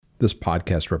This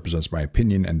podcast represents my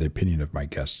opinion and the opinion of my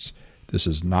guests. This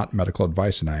is not medical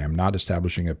advice, and I am not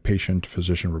establishing a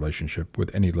patient-physician relationship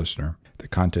with any listener. The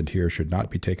content here should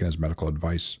not be taken as medical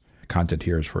advice. Content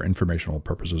here is for informational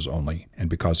purposes only, and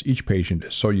because each patient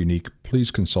is so unique,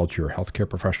 please consult your healthcare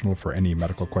professional for any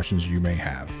medical questions you may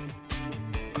have.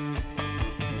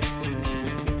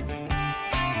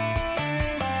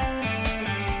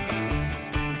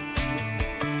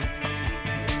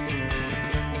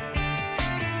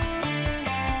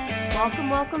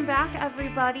 Welcome back,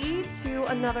 everybody, to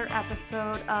another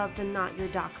episode of the Not Your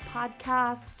Doc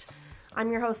podcast.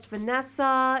 I'm your host,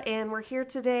 Vanessa, and we're here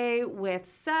today with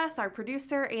Seth, our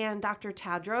producer, and Dr.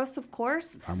 Tadros, of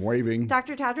course. I'm waving.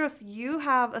 Dr. Tadros, you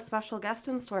have a special guest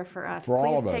in store for us. For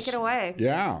all of us. Please take it away.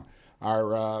 Yeah.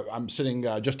 I'm sitting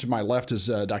just to my left is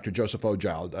Dr. Joseph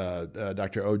Ojile.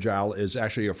 Dr. Ojile is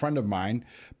actually a friend of mine,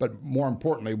 but more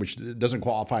importantly, which doesn't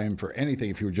qualify him for anything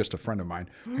if he were just a friend of mine.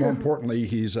 More importantly,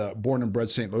 he's born and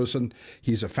bred St. Louisan.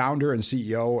 He's a founder and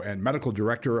CEO and medical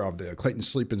director of the Clayton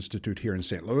Sleep Institute here in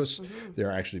St. Louis. Mm-hmm.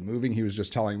 They're actually moving, he was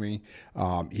just telling me.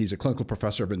 He's a clinical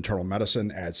professor of internal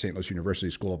medicine at St. Louis University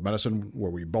School of Medicine,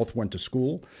 where we both went to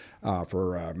school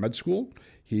for med school.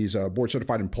 He's board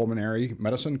certified in pulmonary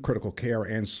medicine, critical care,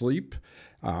 and sleep.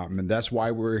 And that's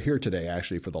why we're here today,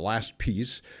 actually, for the last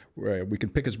piece. We can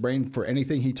pick his brain for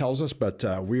anything he tells us, but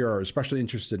we are especially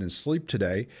interested in sleep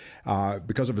today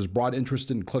because of his broad interest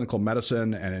in clinical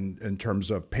medicine and in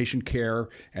terms of patient care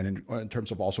and in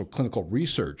terms of also clinical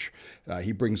research.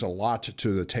 He brings a lot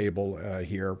to the table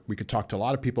here. We could talk to a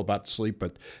lot of people about sleep,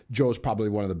 but Joe is probably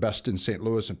one of the best in St.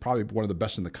 Louis and probably one of the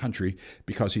best in the country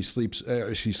because he speaks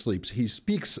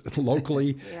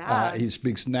locally, he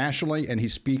speaks nationally, and he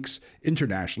speaks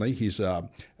internationally. He's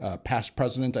past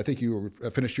president. I think you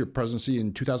finished your presidency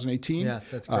in 2018. Yes,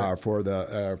 that's correct. For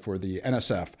the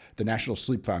NSF, the National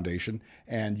Sleep Foundation,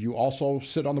 and you also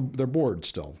sit on their board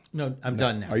still. No, I'm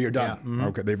done now. Oh, you're done. Yeah. Mm-hmm.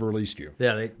 Okay, they've released you.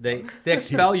 Yeah, they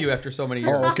expel you after so many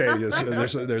years. Oh, okay.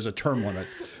 There's a term limit.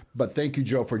 But thank you,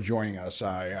 Joe, for joining us.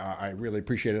 I really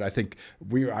appreciate it. I think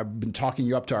I've been talking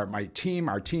you up to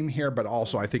our team here, but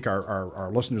also I think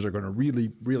our listeners are going to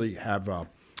really have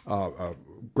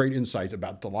great insight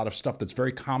about a lot of stuff that's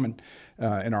very common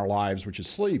in our lives, which is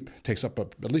sleep. It takes up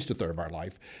at least a third of our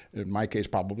life. In my case,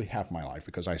 probably half my life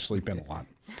because I sleep in a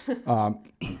lot.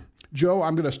 Joe,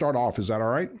 I'm going to start off. Is that all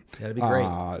right? That'd be great.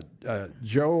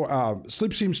 Joe,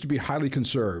 sleep seems to be highly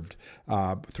conserved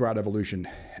throughout evolution.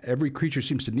 Every creature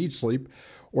seems to need sleep,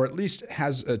 or at least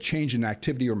has a change in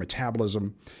activity or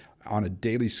metabolism on a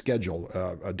daily schedule,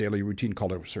 a daily routine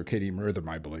called a circadian rhythm,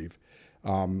 I believe.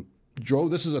 Joe,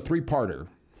 this is a three-parter.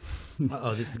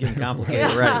 Uh-oh, this is getting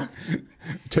complicated, right?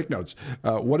 Take notes.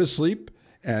 What is sleep?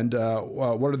 And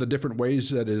what are the different ways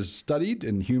that it is studied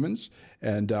in humans?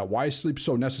 And why is sleep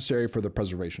so necessary for the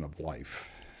preservation of life?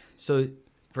 So,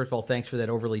 first of all, thanks for that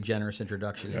overly generous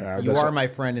introduction. You are my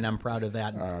friend, and I'm proud of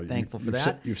that. Thankful for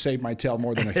that. You've saved my tail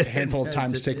more than a handful of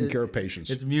times taking care of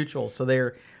patients. It's mutual. So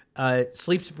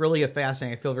sleep's really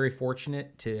fascinating. I feel very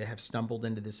fortunate to have stumbled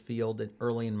into this field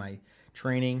early in my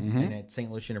training. Mm-hmm. And at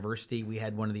St. Louis University, we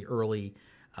had one of the early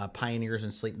pioneers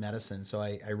in sleep medicine. So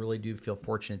I really do feel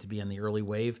fortunate to be on the early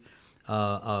wave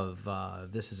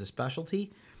of this as a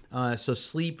specialty. So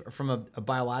sleep from a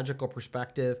biological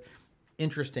perspective,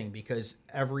 interesting because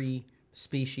every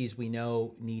species we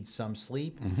know needs some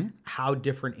sleep. Mm-hmm. How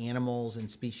different animals and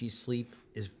species sleep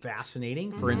is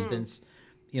fascinating. For instance,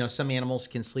 some animals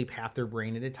can sleep half their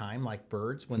brain at a time, like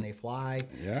birds when they fly.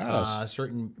 Yes.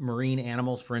 Certain marine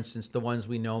animals, for instance, the ones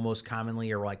we know most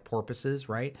commonly are like porpoises,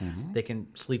 right? Mm-hmm. They can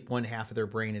sleep one half of their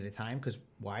brain at a time because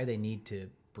why? They need to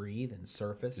breathe and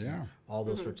surface and all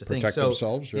those sorts of things. Protect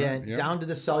themselves. Yeah, down to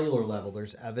the cellular level,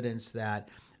 there's evidence that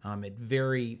at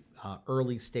very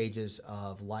early stages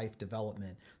of life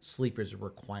development, sleep is a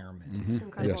requirement. Mm-hmm. It's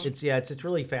incredible. Yes. It's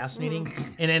really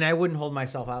fascinating, and I wouldn't hold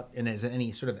myself out as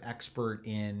any sort of expert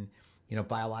in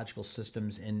biological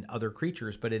systems in other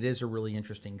creatures, but it is a really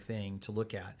interesting thing to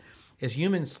look at. As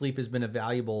humans, sleep has been a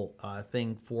valuable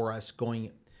thing for us going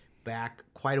back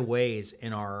quite a ways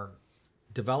in our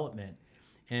development.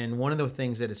 And one of the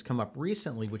things that has come up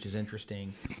recently, which is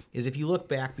interesting, is if you look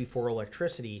back before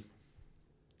electricity,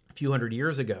 a few hundred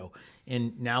years ago,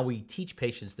 and now we teach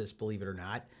patients this, believe it or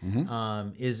not,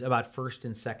 is about first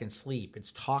and second sleep.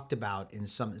 It's talked about in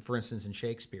for instance, in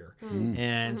Shakespeare. Mm-hmm.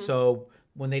 And so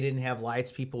when they didn't have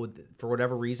lights, people would, for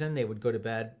whatever reason, they would go to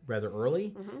bed rather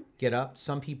early, get up.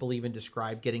 Some people even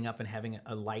describe getting up and having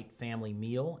a light family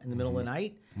meal in the middle of the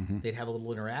night. They'd have a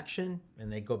little interaction,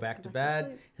 and they'd go back to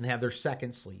bed and have their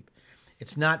second sleep.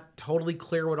 It's not totally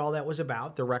clear what all that was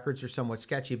about. The records are somewhat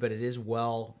sketchy, but it is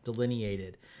well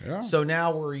delineated. Yeah. So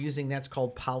now we're using, that's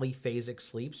called polyphasic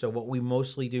sleep. So what we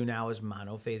mostly do now is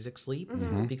monophasic sleep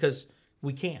because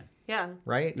we can. Yeah.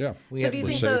 Right? Yeah. So do you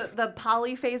think the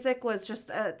polyphasic was just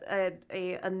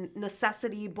a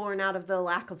necessity born out of the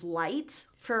lack of light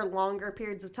for longer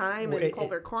periods of time in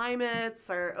colder climates?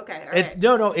 Or okay, all right.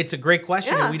 No, it's a great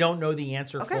question. Yeah. And we don't know the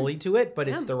answer fully to it, but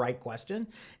it's the right question.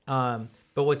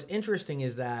 But what's interesting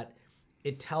is that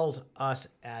it tells us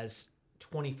as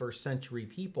 21st century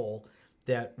people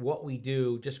that what we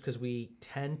do, just because we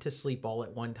tend to sleep all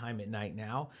at one time at night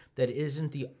now, that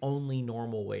isn't the only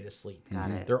normal way to sleep.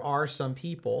 Got it. There are some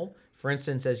people, for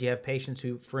instance, as you have patients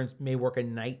who may work a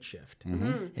night shift,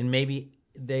 and maybe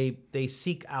they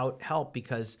seek out help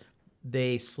because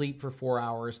they sleep for 4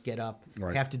 hours, get up,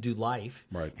 have to do life,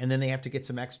 and then they have to get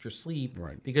some extra sleep.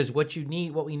 Because what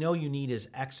we know you need is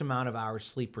X amount of hours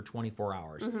sleep per 24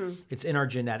 hours. It's in our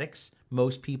genetics.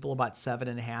 Most people about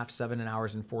 7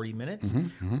 hours and 40 minutes.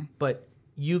 But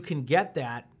you can get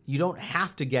that. You don't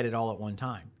have to get it all at one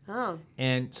time. Oh.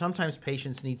 And sometimes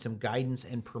patients need some guidance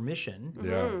and permission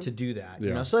to do that. Yeah.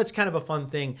 You know, so that's kind of a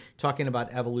fun thing talking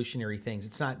about evolutionary things.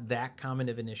 It's not that common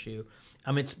of an issue.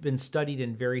 It's been studied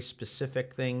in very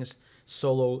specific things.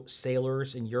 Solo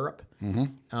sailors in Europe,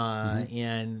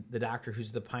 and the doctor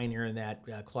who's the pioneer in that,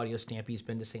 Claudio Stampi's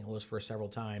been to St. Louis for several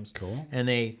times. Cool. And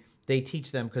they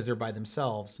teach them because they're by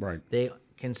themselves. Right. They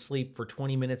can sleep for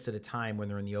 20 minutes at a time when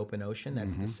they're in the open ocean.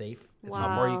 That's the safe. That's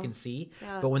how far you can see.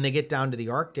 Yeah. But when they get down to the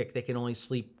Arctic, they can only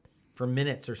sleep for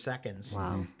minutes or seconds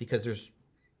because there's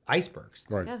icebergs.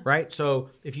 Right. Yeah. Right. So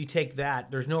if you take that,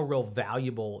 there's no real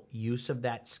valuable use of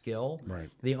that skill. Right.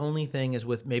 The only thing is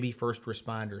with maybe first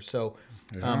responders. So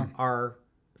our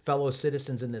fellow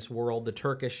citizens in this world, the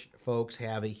Turkish folks,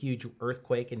 have a huge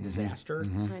earthquake and disaster,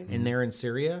 and they're in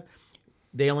Syria.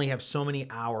 They only have so many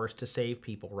hours to save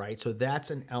people, right? So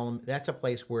that's an element. That's a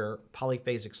place where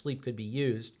polyphasic sleep could be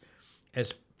used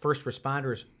as first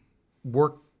responders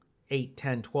work 8,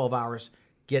 10, 12 hours,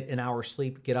 get an hour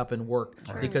sleep, get up and work,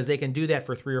 because they can do that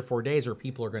for 3 or 4 days or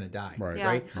people are going to die, Right. Yeah,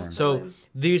 right? absolutely. So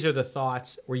these are the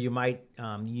thoughts where you might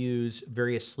use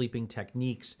various sleeping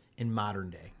techniques in modern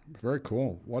day. Very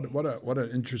cool. What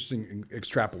an interesting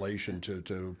extrapolation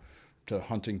to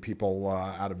hunting people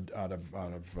out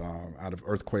of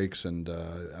earthquakes and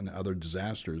other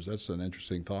disasters. That's an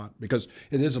interesting thought, because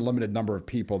it is a limited number of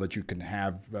people that you can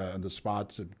have on the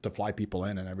spot to fly people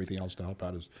in, and everything else to help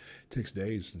out takes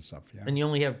days and stuff. Yeah. And you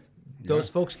only have those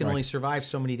folks can only survive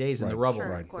so many days in the rubble,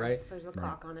 Sure, of course. right? There's a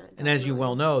clock on it. And as you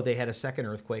well know, they had a second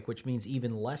earthquake, which means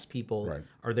even less people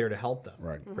are there to help them,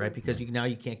 Right. Because now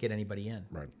you can't get anybody in.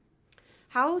 Right.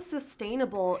 How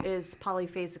sustainable is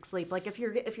polyphasic sleep? Like if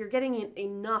you're getting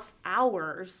enough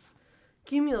hours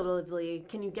cumulatively,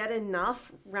 can you get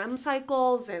enough REM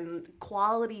cycles and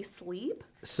quality sleep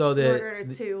So in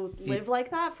order to live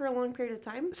like that for a long period of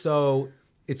time? So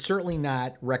it's certainly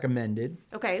not recommended,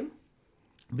 Okay.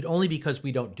 but only because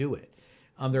we don't do it.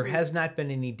 There has not been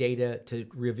any data to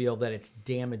reveal that it's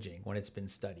damaging when it's been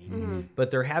studied. But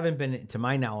there haven't been, to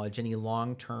my knowledge, any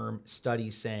long-term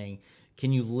studies saying,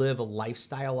 can you live a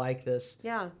lifestyle like this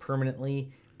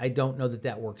permanently? I don't know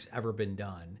that work's ever been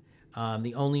done.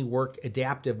 The only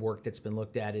adaptive work that's been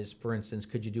looked at is, for instance,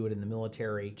 could you do it in the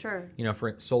military? Sure. You know,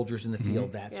 for soldiers in the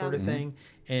field, that sort of thing.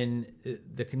 And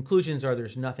the conclusions are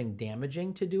there's nothing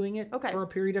damaging to doing it for a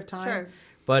period of time. Sure.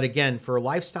 But again, for a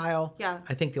lifestyle,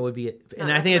 I think that would be,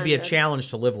 and I think it'd be a challenge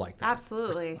to live like that.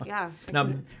 Absolutely, yeah. Now,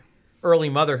 early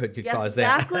motherhood could cause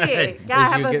that. Exactly. Yeah,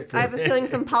 I have a feeling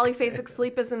some polyphasic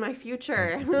sleep is in my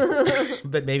future.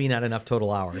 But maybe not enough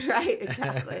total hours. Right,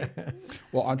 exactly.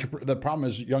 Well, the problem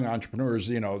is young entrepreneurs,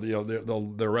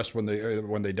 they'll rest when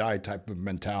they die type of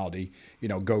mentality,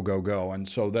 go. And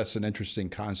so that's an interesting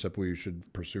concept we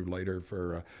should pursue later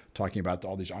for talking about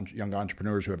all these young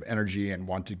entrepreneurs who have energy and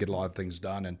want to get a lot of things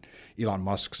done. And Elon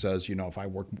Musk says, if I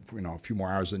work, a few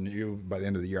more hours than you, by the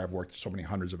end of the year, I've worked so many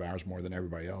hundreds of hours more than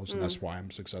everybody else. And that's why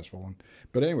I'm successful.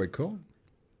 But anyway, cool.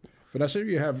 Vanessa,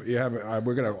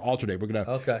 we're gonna alternate. We're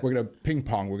gonna ping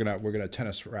pong. We're gonna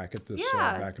tennis racket this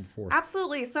back and forth.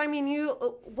 Absolutely. So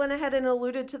you went ahead and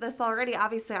alluded to this already.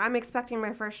 Obviously, I'm expecting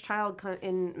my first child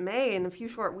in May, in a few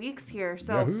short weeks here.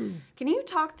 So can you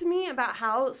talk to me about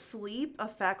how sleep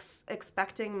affects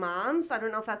expecting moms? I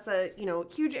don't know if that's a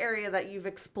huge area that you've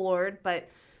explored, but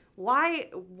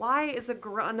why is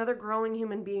another growing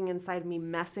human being inside me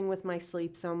messing with my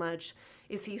sleep so much?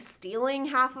 Is he stealing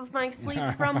half of my sleep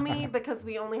from me because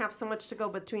we only have so much to go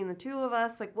between the two of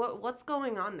us? Like, what's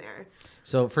going on there?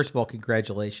 So first of all,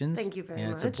 congratulations. Thank you very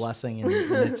much. It's a blessing, and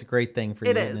it's a great thing for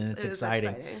you, and it's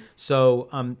exciting.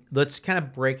 So let's kind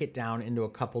of break it down into a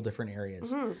couple different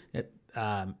areas.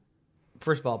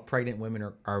 First of all, pregnant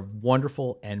women are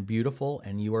wonderful and beautiful,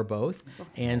 and you are both.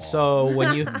 And so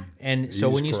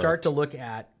when you start to look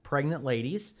at pregnant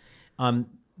ladies,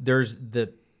 there's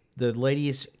the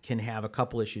ladies can have a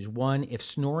couple issues. One, if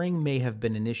snoring may have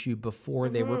been an issue before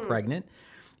they were pregnant,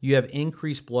 you have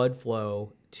increased blood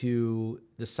flow to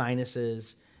the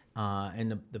sinuses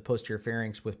and the posterior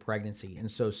pharynx with pregnancy. And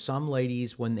so some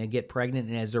ladies, when they get pregnant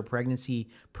and as their pregnancy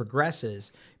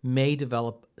progresses, may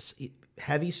develop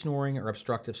heavy snoring or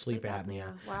obstructive sleep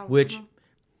apnea. Wow. Which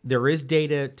there is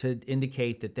data to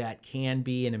indicate that can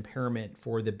be an impairment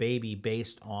for the baby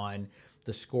based on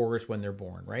the scores when they're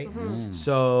born, right?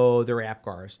 So they're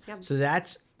APGARs. Yep. So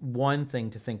that's one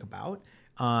thing to think about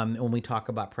when we talk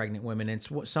about pregnant women. It's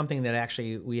something that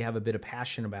actually we have a bit of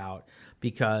passion about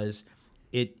because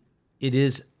it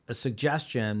is a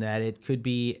suggestion that it could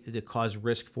be to cause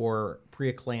risk for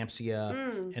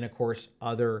preeclampsia and, of course,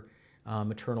 other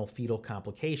maternal fetal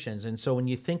complications. And so when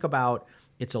you think about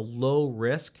it's a low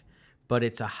risk, but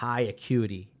it's a high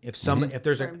acuity. If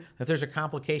there's a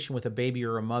complication with a baby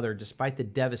or a mother, despite the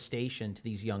devastation to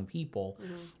these young people,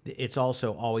 it's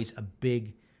also always a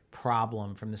big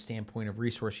problem from the standpoint of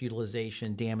resource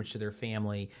utilization, damage to their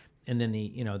family, and then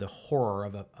the horror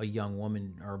of a young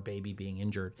woman or a baby being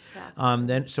injured.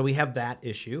 So we have that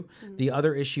issue. The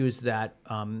other issue is that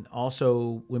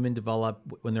also women develop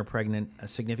when they're pregnant a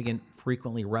significant,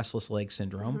 frequently restless leg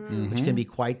syndrome, which can be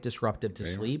quite disruptive to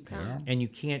sleep, and you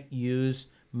can't use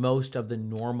most of the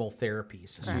normal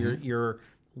therapies. So you're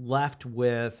left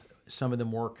with some of the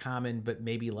more common but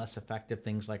maybe less effective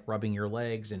things like rubbing your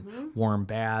legs and warm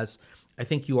baths. I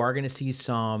think you are going to see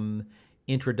some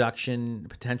introduction,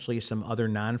 potentially some other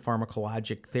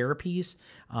non-pharmacologic therapies,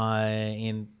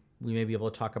 and we may be able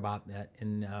to talk about that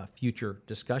in a future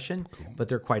discussion, but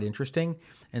they're quite interesting.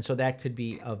 And so that could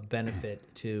be of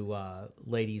benefit to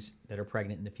ladies that are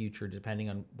pregnant in the future, depending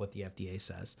on what the FDA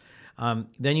says.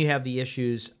 Then you have the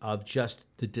issues of just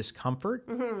the discomfort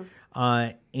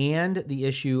and the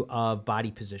issue of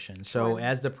body position. So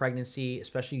as the pregnancy,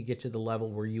 especially you get to the level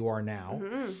where you are now,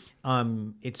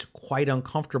 it's quite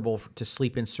uncomfortable to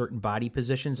sleep in certain body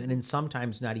positions, and then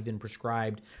sometimes not even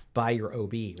prescribed by your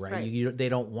OB, right? They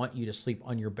don't want you to sleep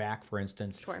on your back, for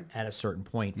instance, at a certain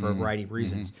point for a variety of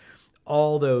reasons.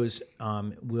 All those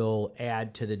will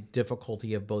add to the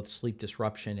difficulty of both sleep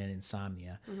disruption and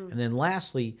insomnia. And then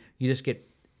lastly, you just get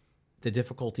the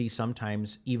difficulty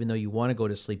sometimes, even though you want to go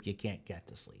to sleep, you can't get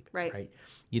to sleep. Right?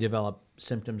 You develop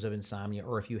symptoms of insomnia,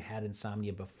 or if you had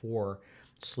insomnia before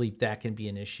sleep, that can be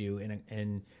an issue.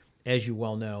 And as you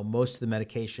well know, most of the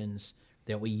medications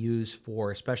that we use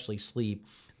for especially sleep,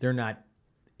 they're not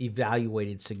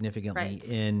evaluated significantly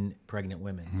in pregnant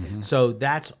women. So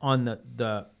that's on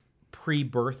the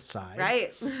pre-birth side,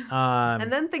 right?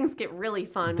 And then things get really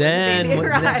fun.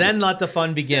 Then let the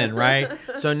fun begin, right?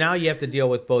 So now you have to deal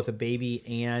with both a baby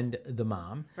and the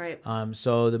mom, right?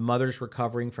 So the mother's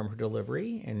recovering from her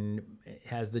delivery and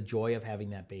has the joy of having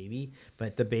that baby,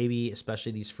 but the baby,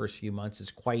 especially these first few months, is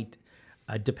quite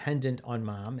dependent on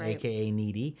mom, aka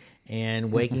needy,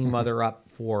 and waking mother up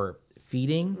for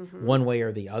feeding one way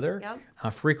or the other.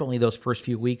 Frequently those first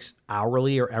few weeks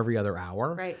hourly or every other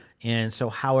hour. Right. And so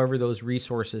however those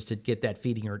resources to get that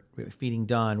feeding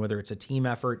done, whether it's a team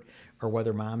effort or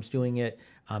whether mom's doing it,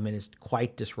 it is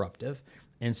quite disruptive.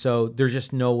 And so there's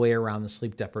just no way around the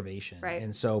sleep deprivation. Right.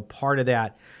 And so part of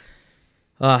that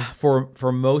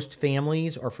for most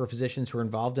families or for physicians who are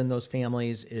involved in those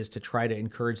families is to try to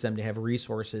encourage them to have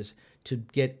resources to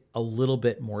get a little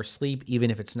bit more sleep, even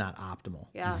if it's not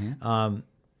optimal.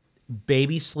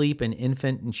 Baby sleep and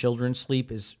infant and children's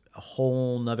sleep is a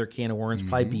whole nother can of worms,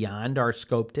 probably beyond our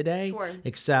scope today,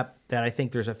 except that I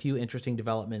think there's a few interesting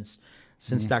developments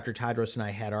since Dr. Tadros and I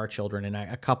had our children, and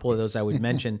a couple of those I would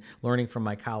mention, learning from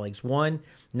my colleagues. One,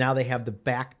 now they have the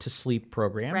Back to Sleep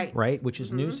program, right? Which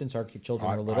is new since our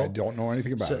children were little. I don't know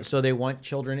anything about it. So they want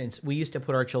children, and we used to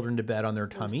put our children to bed on their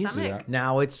tummies.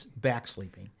 Now it's back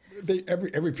sleeping.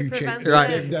 Every few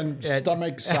changes, then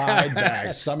stomach side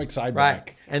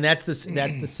back, and that's the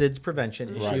SIDS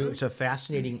prevention issue. It's a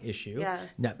fascinating issue.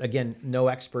 Yes. Now, again, no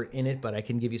expert in it, but I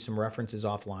can give you some references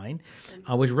offline,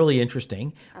 which is really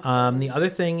interesting. The other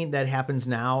thing that happens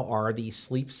now are the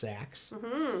sleep sacks,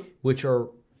 which are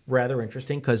rather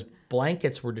interesting because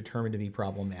blankets were determined to be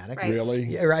problematic. Right. Really?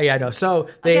 Yeah, right. Yeah, I know. So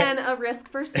they Again, a risk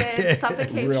for SIDS,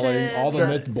 suffocation. Really? All the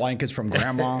knit blankets from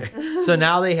grandma? so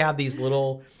now they have these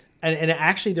little, and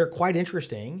actually they're quite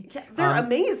interesting. Yeah, they're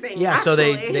amazing. Yeah, actually. so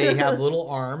they have little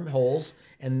arm holes,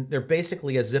 and they're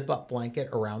basically a zip-up blanket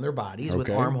around their bodies with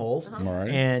Okay. armholes. All right.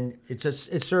 And it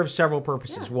serves several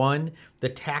purposes. Yeah. One, the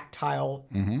tactile.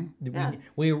 Yeah.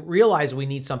 We realize we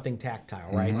need something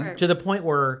tactile, right? Right. To the point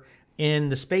where in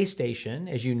the space station,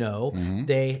 as you know,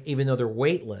 they, even though they're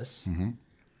weightless,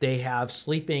 they have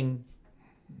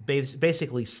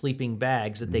basically sleeping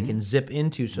bags that they can zip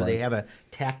into, so they have a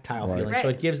tactile feeling. So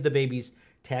Right. it gives the babies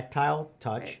tactile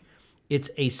touch. Right. It's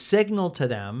a signal to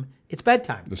them. It's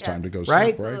bedtime. It's time to go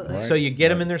Right? sleep, right? So you get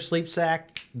them in their sleep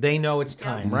sack, they know it's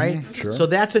time, right? Sure. So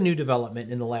that's a new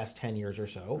development in the last 10 years or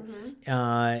so.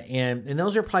 And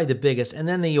those are probably the biggest. And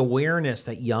then the awareness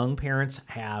that young parents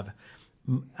have,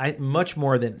 much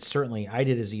more than certainly I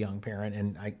did as a young parent.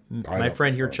 And my don't-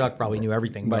 friend here, Chuck, probably knew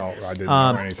everything. But, No, I didn't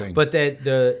know anything. But that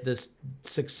the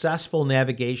successful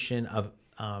navigation of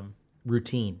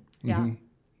routine. Yeah.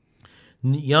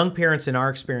 Young parents, in our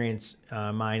experience,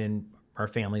 mine and our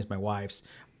families, my wife's,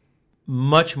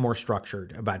 much more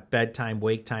structured about bedtime,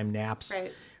 wake time, naps.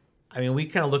 Right. I mean, we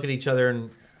kind of look at each other, and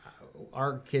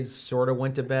our kids sort of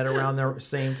went to bed around the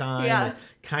same time, Yeah. and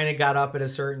kind of got up at a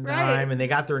certain Right. time, and they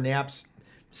got their naps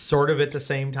sort of at the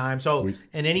same time. So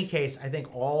in any case, I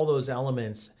think all those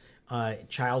elements,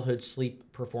 childhood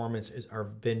sleep performance are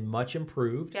been much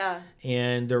improved. Yeah.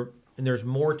 And there's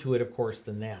more to it, of course,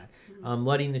 than that.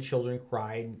 Letting the children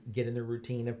cry and get in the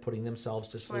routine of putting themselves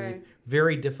to sleep. Right.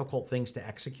 Very difficult things to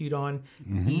execute on,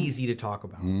 easy to talk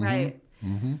about. Right.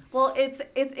 Well, it's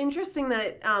interesting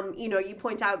that you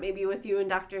point out maybe with you and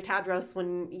Dr. Tadros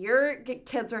when your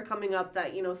kids are coming up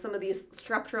that some of these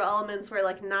structural elements were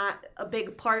like not a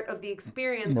big part of the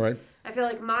experience. Right. I feel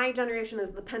like my generation is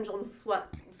the pendulum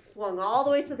swung all the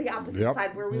way to the opposite Yep.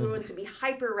 side where we want to be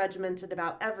hyper regimented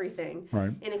about everything. Right.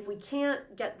 And if we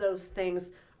can't get those things,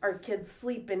 our kids'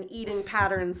 sleep and eating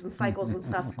patterns and cycles and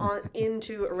stuff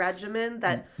into a regimen,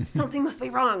 that something must be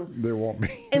wrong. There won't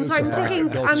be. And so They'll I'm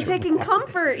survive. taking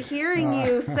comfort hearing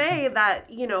you say that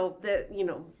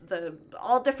the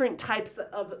all different types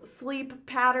of sleep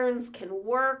patterns can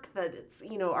work. That it's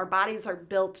our bodies are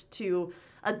built to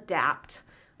adapt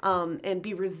and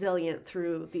be resilient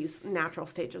through these natural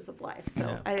stages of life.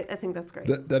 So I think that's great.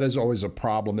 That is always a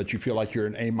problem, that you feel like you're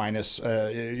an A minus.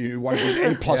 You want to be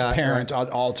an A plus Yeah, parent at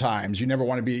all times. You never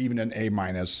want to be even an A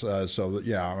minus.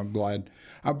 I'm glad.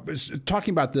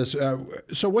 Talking about this.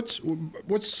 So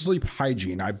what's sleep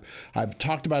hygiene? I've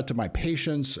talked about it to my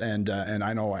patients, and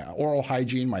I know oral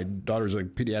hygiene. My daughter's a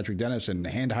pediatric dentist, and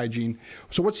hand hygiene.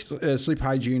 So what's sleep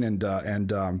hygiene, and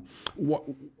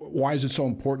why is it so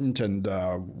important, and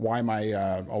why am I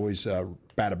always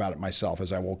bad about it myself?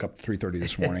 As I woke up 3:30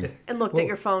 this morning. And looked at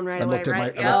your phone right I away, looked at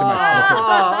right?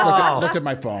 looked at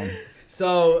my phone.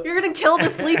 So You're going to kill the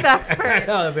sleep expert.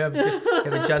 we have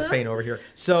a chest pain over here.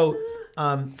 So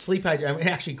sleep hygiene. I'm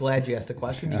actually glad you asked the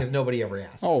question because nobody ever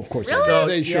asks. Oh, of course. Really?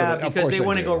 They should. Yeah, Of because course they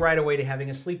want to do. go right away to having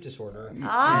a sleep disorder. And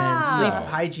sleep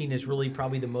hygiene is really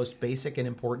probably the most basic and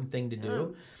important thing to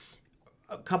do.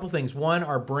 A couple things. One,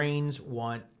 our brains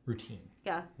want routine.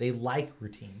 Yeah. They like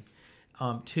routine.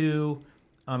 Two,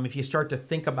 if you start to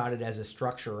think about it as a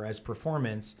structure or as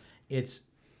performance, it's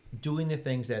doing the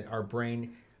things that our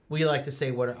brain. We like to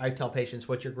say, what I tell patients,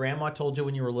 what your grandma told you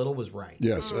when you were little was right.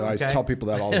 Yes, I Okay? tell people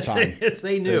that all the time. Yes,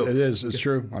 they knew. It is. It's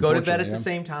true. Go to bed at unfortunately, the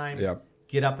same time. Yep.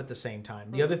 Get up at the same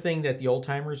time. The other thing that the old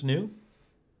timers knew,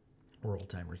 we're old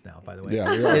timers now, by the way,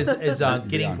 Yeah, we are. is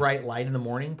getting Yeah. bright light in the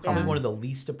morning. Probably Yeah. one of the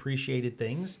least appreciated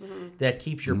things that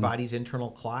keeps your body's internal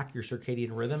clock, your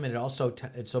circadian rhythm, and it also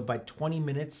so by 20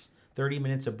 minutes. 30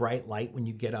 minutes of bright light when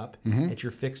you get up at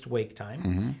your fixed wake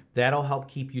time. That'll help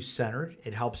keep you centered.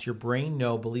 It helps your brain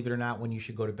know, believe it or not, when you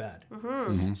should go to bed.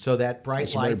 So that bright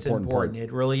That's a very light's important important. part.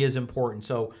 It really is important.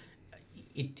 So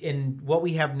and what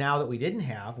we have now that we didn't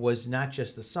have was not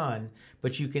just the sun,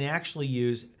 but you can actually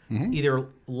use either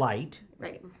light.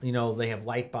 Right. They have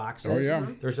light boxes. Oh, yeah.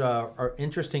 There's a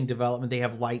interesting development. They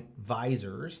have light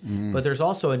visors, but there's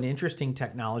also an interesting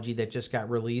technology that just got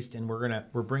released, and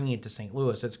we're bringing it to St.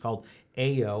 Louis. It's called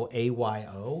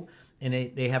AYO, and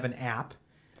they have an app,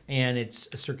 and it's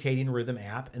a circadian rhythm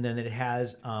app, and then it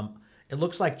has it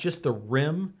looks like just the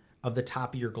rim of the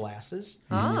top of your glasses,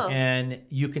 and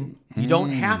you don't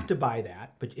have to buy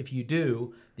that, but if you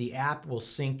do, the app will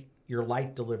sync your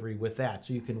light delivery with that.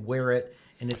 So you can wear it,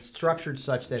 and it's structured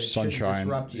such that it shouldn't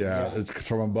disrupt you. Yeah. It's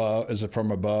from above. Is it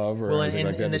from above or anything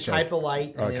like that? And the type of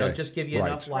light, and it'll just give you Right.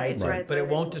 enough light, Right. but it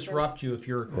won't disrupt you if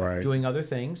you're Right. doing other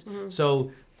things.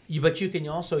 So, but you can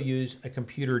also use a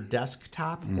computer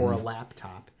desktop or a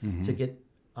laptop to get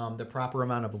the proper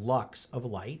amount of lux of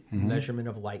light, measurement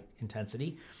of light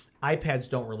intensity. iPads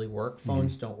don't really work.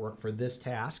 Phones don't work for this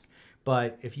task.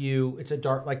 But if it's a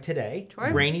dark, like today,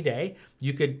 rainy day,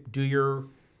 you could do your,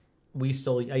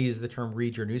 I use the term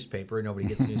read your newspaper. Nobody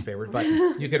gets newspapers, but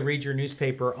you could read your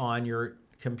newspaper on your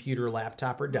computer,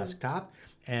 laptop, or desktop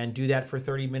and do that for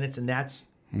 30 minutes. And that's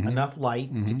enough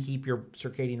light to keep your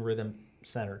circadian rhythm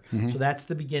centered. So that's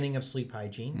the beginning of sleep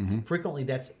hygiene. Frequently,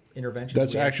 that's interventions.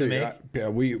 That's actually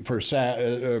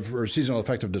for seasonal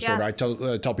affective disorder. Yes.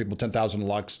 I tell people 10,000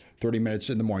 lux, 30 minutes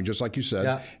in the morning, just like you said.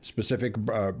 Yeah. Specific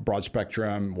broad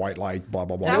spectrum, white light, blah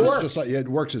blah blah. That works. Just like, it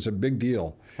works. It's a big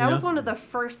deal. That was one of the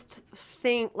first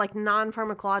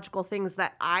non-pharmacological things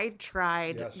that I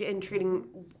tried in treating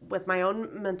with my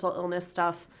own mental illness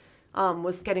stuff.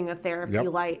 Was getting a therapy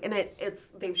light, and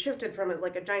they've shifted from it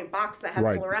like a giant box that had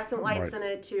fluorescent lights in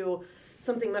it to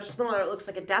something much smaller. It looks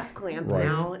like a desk lamp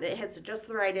now, and it hits at just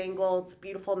the right angle. It's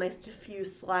beautiful, nice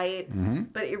diffuse light,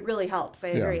 but it really helps. I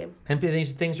agree. And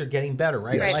these things are getting better,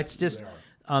 right? Yes. Let's just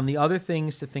the other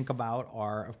things to think about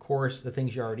are, of course, the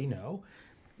things you already know.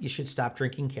 You should stop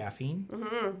drinking caffeine.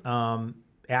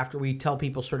 After we tell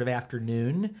people sort of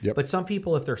afternoon, but some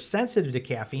people, if they're sensitive to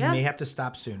caffeine, may have to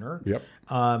stop sooner.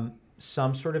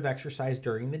 Some sort of exercise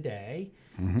during the day.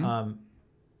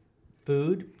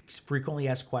 Food, frequently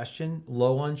asked question,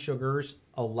 low on sugars,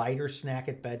 a lighter snack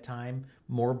at bedtime,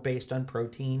 more based on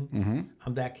protein.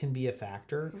 That can be a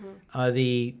factor.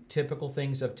 The typical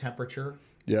things of temperature.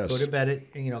 Yes. Go to bed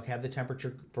at, have the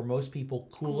temperature for most people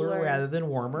cooler. Rather than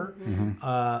warmer.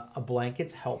 A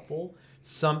blanket's helpful.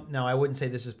 Now I wouldn't say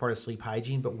this is part of sleep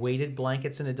hygiene, but weighted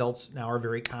blankets in adults now are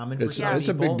very common for some people. It's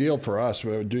a big deal for us.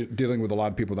 We're dealing with a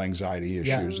lot of people with anxiety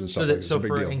issues and stuff like that. So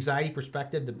for anxiety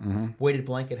perspective, the weighted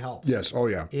blanket helps. Yes. Oh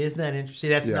yeah. Isn't that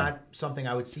interesting? That's not something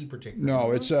I would see particularly.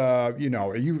 No, it's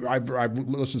I've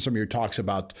listened to some of your talks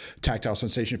about tactile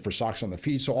sensation for socks on the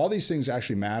feet. So all these things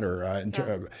actually matter.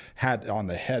 Hat on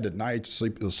the head at night,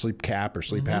 the sleep cap or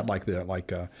sleep hat,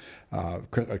 like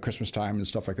Christmas time and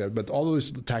stuff like that. But all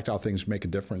those tactile things make a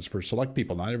difference for select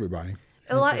people, not everybody.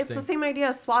 It's the same idea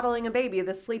as swaddling a baby,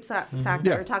 the sleep sack that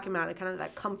we're talking about, kind of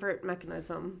that comfort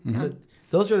mechanism. So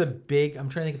those are the big, I'm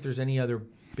trying to think if there's any other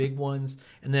big ones.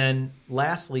 And then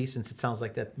lastly, since it sounds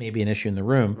like that may be an issue in the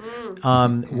room,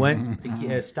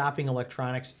 when stopping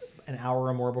electronics an hour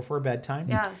or more before bedtime.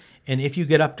 And if you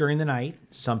get up during the night,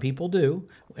 some people do.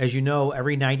 As you know,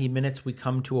 every 90 minutes we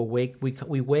come to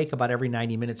we wake about every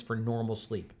 90 minutes for normal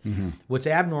sleep. What's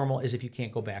abnormal is if you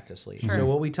can't go back to sleep. So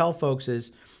what we tell folks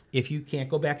is if you can't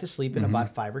go back to sleep in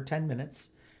about 5 or 10 minutes,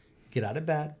 get out of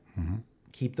bed,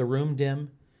 keep the room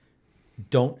dim.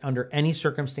 Don't, under any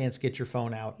circumstance, get your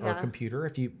phone out or computer.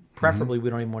 If you, preferably, we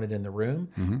don't even want it in the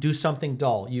room. Do something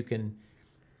dull. You can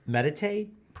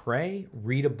meditate, pray,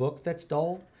 read a book that's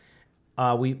dull.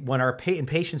 When our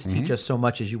patients teach us so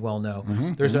much, as you well know,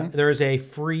 there is a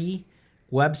free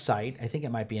website. I think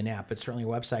it might be an app, but certainly a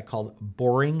website called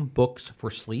Boring Books for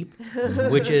Sleep,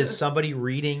 which is somebody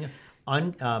reading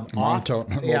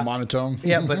monotone.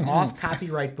 Yeah, but off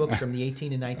copyright books from the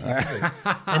 18 and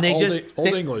 1900s. And they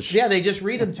Old English. Yeah, they just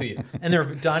read them to you. And they're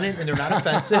done it and they're not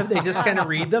offensive. They just kind of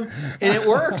read them. And it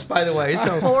works, by the way.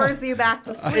 So bores you back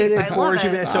to sleep. It bores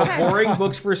you back. So Boring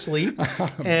Books for Sleep.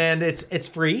 And it's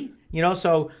free,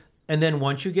 so, and then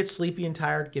once you get sleepy and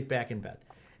tired, get back in bed.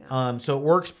 So it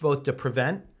works both to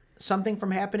prevent something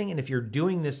from happening. And if you're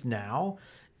doing this now,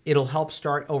 it'll help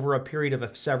start over a period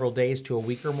of several days to a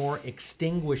week or more,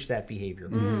 extinguish that behavior.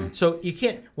 So you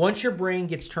can't, once your brain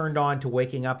gets turned on to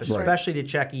waking up, especially to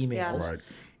check emails,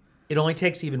 it only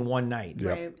takes even one night. Yeah.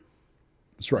 Right.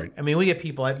 That's right. I mean, we get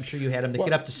people, I'm sure you had them, that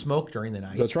get up to smoke during the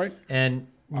night. That's right. And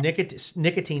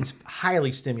nicotine's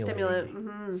highly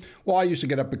stimulating. Well, I used to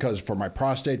get up because for my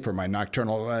prostate, for my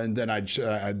nocturnal, and then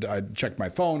I'd check my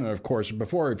phone. And of course,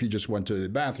 before, if you just went to the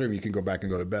bathroom, you can go back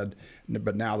and go to bed.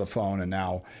 But now the phone, and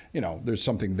now there's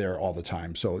something there all the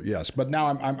time. So yes, but now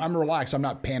I'm relaxed. I'm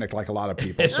not panicked like a lot of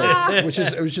people. So which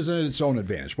is its own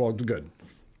advantage. Well, good.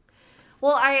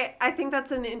 Well, I think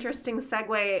that's an interesting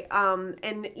segue.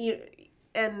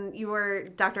 And you were,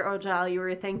 Dr. Ojile, you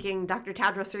were thanking Dr.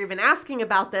 Tadros for even asking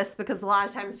about this, because a lot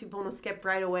of times people want to skip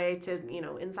right away to,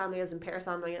 insomnias and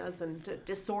parasomnias and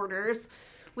disorders.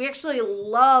 We actually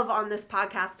love on this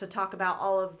podcast to talk about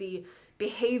all of the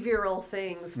behavioral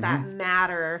things that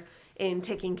matter in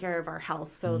taking care of our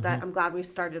health. So that I'm glad we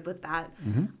started with that.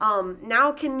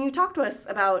 Now, can you talk to us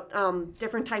about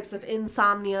different types of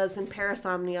insomnias and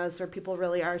parasomnias where people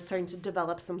really are starting to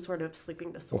develop some sort of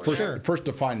sleeping disorder? First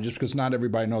define it, just because not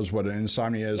everybody knows what an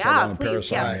insomnia is, Yeah, and a please,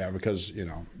 parasomnia, yes. because,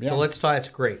 So let's talk. That's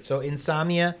great. So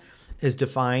insomnia is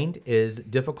defined as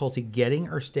difficulty getting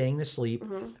or staying to sleep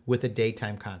with a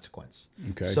daytime consequence.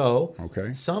 Okay. So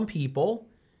Okay. some people,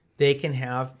 they can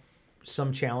have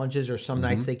some challenges or some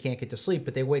nights they can't get to sleep,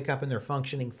 but they wake up and they're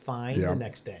functioning fine the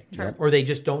next day. Sure. Or they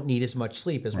just don't need as much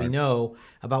sleep. As we know,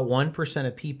 about 1%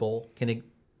 of people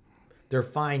they're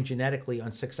fine genetically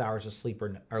on 6 hours of sleep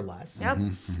or less. Yep.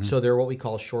 So they're what we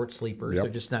call short sleepers. Yep.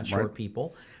 They're just not short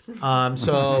people.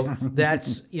 So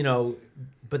that's,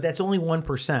 but that's only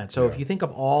 1%. So if you think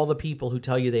of all the people who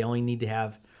tell you they only need to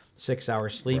have 6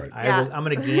 hours sleep, Right. I'm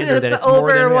going to gander that it's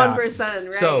over more than 1%,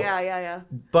 right? So, yeah.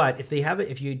 But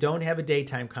if you don't have a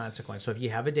daytime consequence, so if you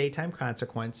have a daytime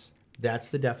consequence, that's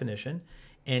the definition,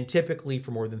 and typically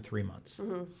for more than 3 months.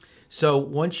 So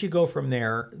once you go from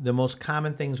there, the most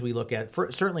common things we look at,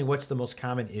 certainly what's the most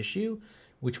common issue,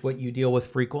 which what you deal with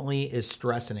frequently is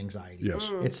stress and anxiety. Yes.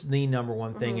 It's the number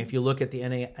one thing. If you look at the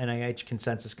NIH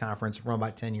consensus conference from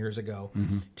about 10 years ago,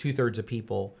 2/3 of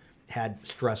people had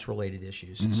stress-related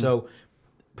issues. So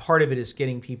part of it is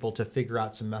getting people to figure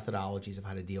out some methodologies of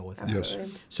how to deal with that. Yes.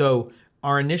 So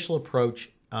our initial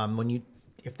approach,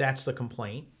 if that's the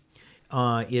complaint,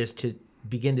 is to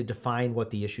begin to define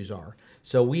what the issues are.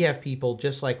 So we have people,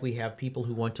 just like we have people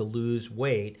who want to lose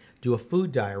weight, do a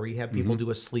food diary, have people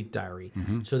do a sleep diary.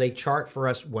 So they chart for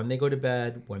us when they go to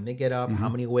bed, when they get up, how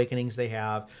many awakenings they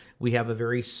have. We have a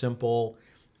very simple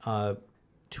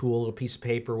tool, a little piece of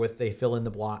paper they fill in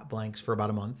the blanks for about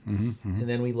a month. And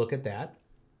then we look at that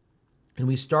and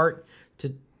we start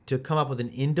to come up with an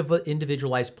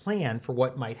individualized plan for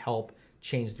what might help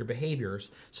change their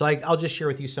behaviors. So I'll just share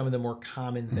with you some of the more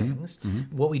common things.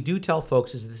 What we do tell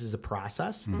folks is this is a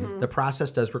process. The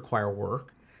process does require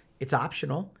work. It's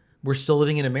optional. We're still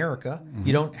living in America.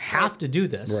 You don't have to do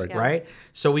this, right?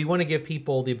 So we want to give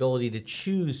people the ability to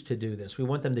choose to do this. We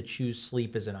want them to choose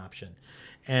sleep as an option.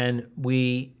 And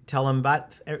we tell them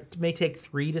it may take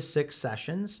 3 to 6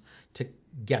 sessions to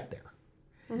get there.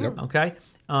 Okay?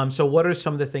 So what are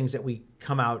some of the things that we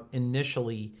come out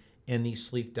initially in these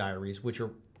sleep diaries, which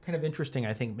are kind of interesting,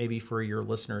 I think, maybe for your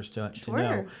listeners to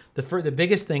know. The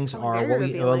biggest things are what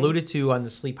we alluded to on the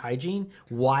sleep hygiene,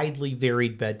 widely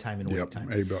varied bedtime and wake time.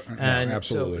 And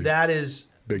absolutely. So that is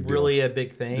really a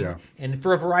big thing, and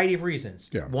for a variety of reasons.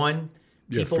 One,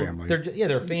 people, family.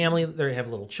 They're family, they have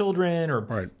little children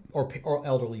or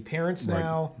elderly parents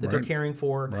now that they're caring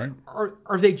for,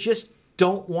 or they just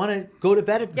don't want to go to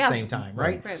bed at the same time,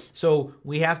 right? So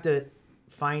we have to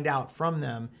find out from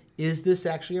them, is this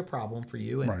actually a problem for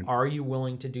you? And are you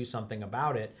willing to do something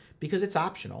about it? Because it's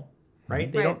optional,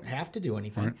 right? They don't have to do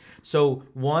anything. So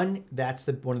that's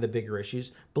one of the bigger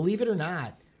issues. Believe it or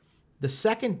not, the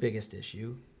second biggest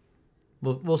issue,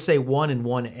 we'll say 1 and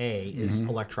 1A is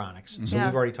electronics. So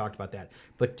we've already talked about that.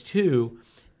 But 2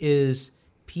 is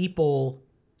people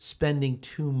spending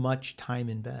too much time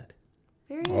in bed.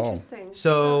 Very interesting.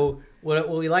 So what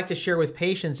we like to share with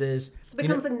patients is... So it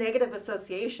becomes a negative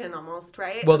association almost,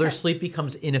 right? Well, their sleep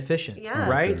becomes inefficient,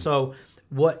 right? Okay. So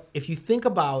if you think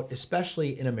about,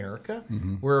 especially in America,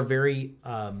 we're a very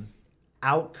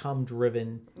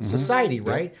outcome-driven society,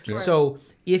 right? So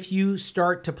if you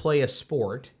start to play a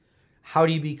sport, how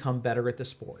do you become better at the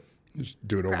sport? Just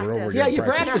do it over and over again. Yeah, you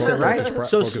practice it, right?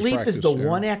 So sleep is the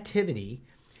one activity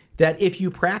that if you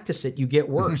practice it, you get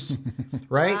worse,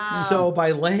 right? Wow. So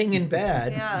by laying in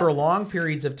bed for long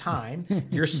periods of time,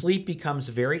 your sleep becomes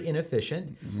very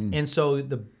inefficient. And so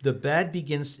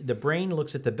the brain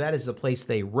looks at the bed as the place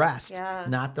they rest,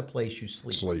 not the place you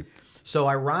sleep. So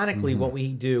ironically, what we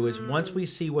do is once we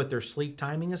see what their sleep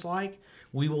timing is like,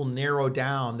 we will narrow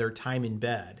down their time in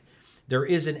bed. There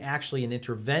is actually an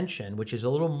intervention, which is a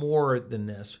little more than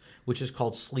this, which is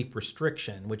called sleep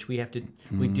restriction, which we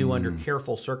do under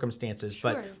careful circumstances.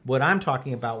 Sure. But what I'm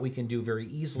talking about, we can do very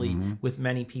easily with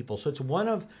many people. So it's one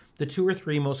of the 2 or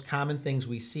 3 most common things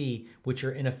we see, which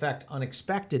are in effect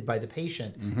unexpected by the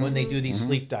patient when they do these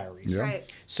sleep diaries. Yeah.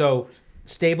 Right. So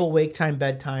stable wake time,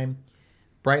 bedtime,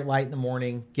 bright light in the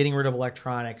morning, getting rid of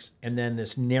electronics, and then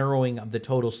this narrowing of the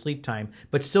total sleep time,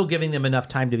 but still giving them enough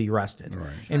time to be rested. Right.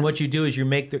 And what you do is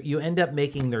you end up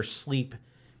making their sleep,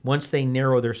 once they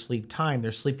narrow their sleep time,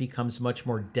 their sleep becomes much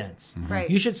more dense. Right.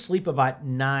 You should sleep about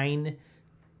 9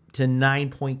 to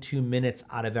 9.2 minutes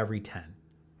out of every 10.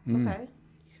 Okay.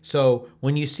 So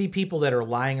when you see people that are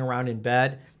lying around in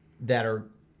bed, that are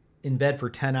in bed for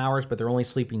 10 hours, but they're only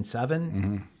sleeping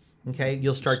 7, Okay,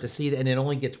 you'll start to see that, and it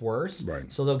only gets worse.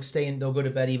 Right. So they'll go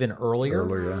to bed even earlier.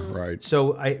 Right.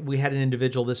 So we had an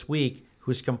individual this week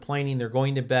who's complaining they're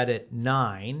going to bed at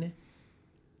 9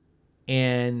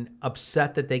 and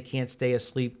upset that they can't stay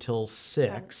asleep till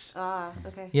 6.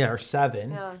 Okay. Yeah, or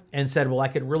 7. Yeah. And said, well, I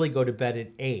could really go to bed at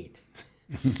 8.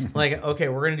 Like, okay,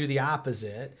 we're going to do the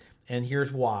opposite. And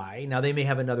here's why. Now, they may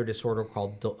have another disorder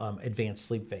called advanced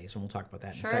sleep phase, and we'll talk about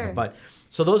that in a second. But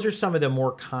so those are some of the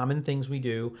more common things we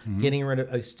do.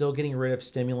 Still getting rid of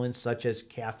stimulants such as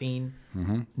caffeine,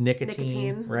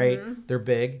 nicotine, right? They're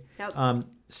big. Yep.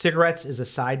 Cigarettes is a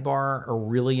sidebar, are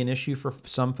really an issue for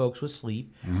some folks with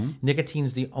sleep. Nicotine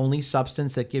is the only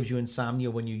substance that gives you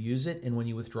insomnia when you use it and when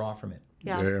you withdraw from it.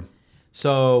 Yeah.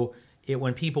 So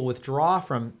when people withdraw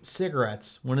from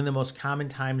cigarettes, one of the most common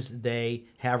times they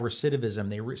have recidivism,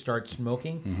 they start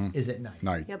smoking, is at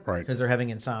night. Yep. Right. Because they're having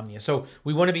insomnia. So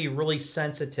we want to be really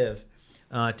sensitive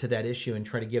to that issue and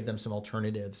try to give them some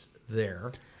alternatives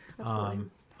there. Absolutely.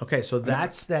 Okay, so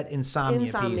that's that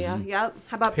insomnia piece. Yep.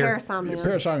 How about parasomnia?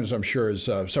 Parasomnia, I'm sure, is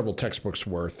several textbooks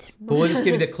worth. But we'll just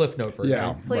give you the Cliff Note version.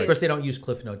 Yeah, Right? Of course, they don't use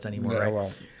Cliff Notes anymore, right?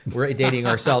 Well, we're dating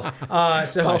ourselves.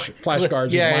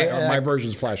 flashcards. My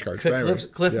version's flashcards. Anyway,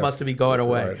 Cliff must be going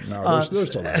away. Right. No, they're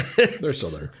still there. They're still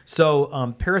there. So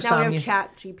Now parasomnia. we have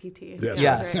Chat GPT.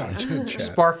 Yes.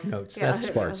 Spark Notes. Yeah. That's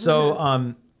Spark.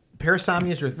 So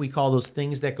parasomnias, we call those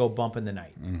things that go bump in the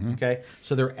night. Okay,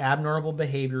 so they're abnormal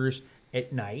behaviors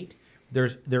at night.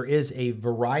 There is a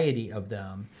variety of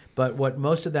them, but what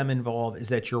most of them involve is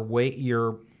that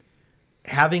you're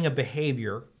having a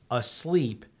behavior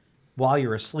asleep while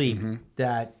you're asleep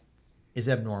that is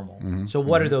abnormal. So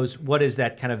what are those? What does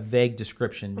that kind of vague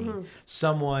description mean?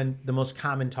 The most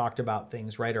common talked about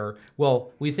things, right?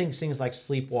 We think things like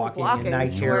sleepwalking and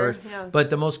night terrors, but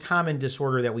the most common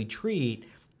disorder that we treat,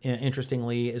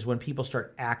 interestingly, is when people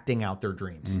start acting out their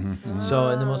dreams. So,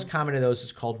 and the most common of those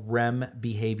is called REM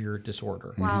behavior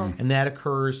disorder. Wow. And that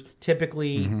occurs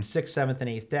typically 6th, 7th, and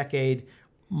 8th decade,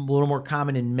 a little more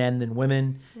common in men than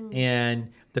women.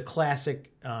 And the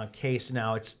classic case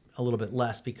now, it's a little bit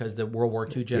less because the World War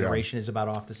II generation is about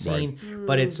off the scene,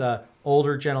 but it's a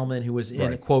older gentleman who was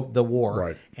in, quote, the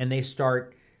war, and they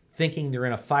start thinking they're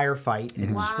in a firefight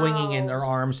and swinging in their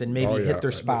arms and maybe hit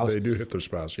their spouse. They do hit their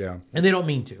spouse, yeah. And they don't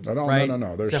mean to. Right?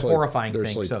 No. It's a horrifying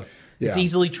thing. So it's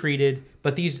easily treated,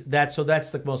 but that's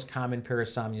the most common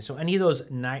parasomnia. So any of those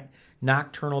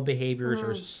nocturnal behaviors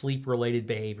or sleep-related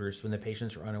behaviors when the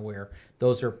patients are unaware,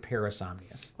 those are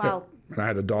parasomnias. Wow. And I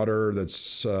had a daughter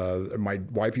that's, my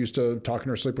wife used to talk in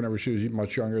her sleep whenever she was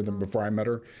much younger than before I met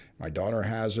her. My daughter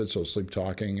has it, so sleep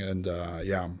talking, and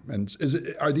And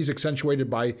are these accentuated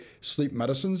by sleep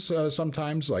medicines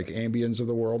sometimes, like Ambiens of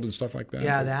the world and stuff like that?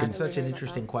 Yeah, that's such an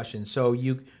interesting question. So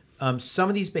some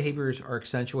of these behaviors are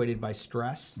accentuated by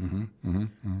stress,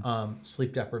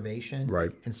 sleep deprivation,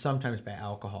 right, and sometimes by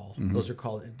alcohol.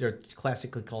 They're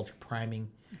classically called priming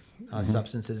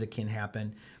substances. It can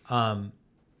happen.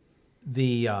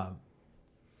 You're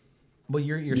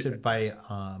said by,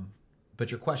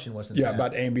 but your question wasn't. Yeah, that.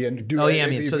 About Ambien.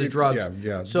 Ambien. So the drugs.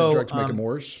 Yeah. So the drugs make them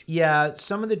worse. Yeah,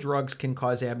 some of the drugs can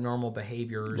cause abnormal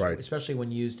behaviors, right, especially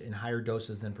when used in higher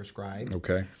doses than prescribed.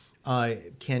 Okay.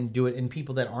 Can do it in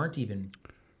people that aren't even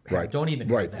don't even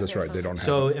right. have that. That's right. They don't have.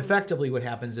 So it. effectively, what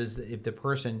happens is that if the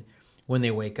person, when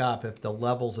they wake up, if the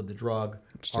levels of the drug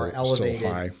are elevated,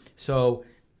 still high. So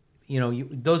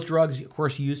those drugs, of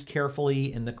course, used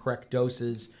carefully in the correct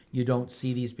doses, you don't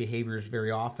see these behaviors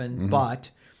very often. But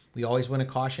we always want to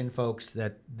caution folks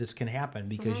that this can happen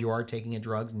because you are taking a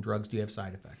drug, and drugs do have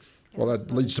side effects. Well,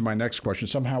 that leads to my next question.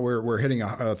 Somehow we're hitting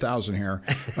 1,000 here.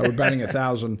 We're batting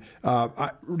 1,000.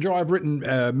 Joe, I've written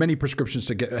many prescriptions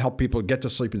to help people get to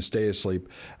sleep and stay asleep.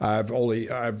 I've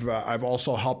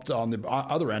also helped on the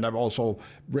other end. I've also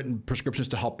written prescriptions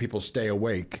to help people stay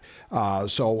awake.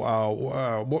 So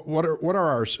what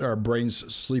are our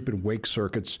brain's sleep and wake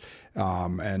circuits,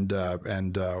 and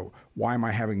why am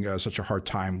I having such a hard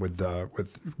time with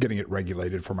getting it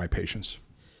regulated for my patients?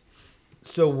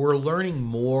 So we're learning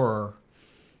more.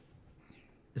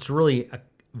 It's really a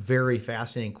very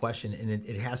fascinating question, and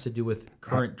it has to do with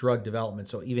current drug development.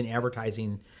 So even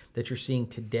advertising that you're seeing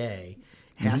today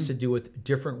has to do with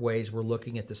different ways we're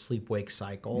looking at the sleep-wake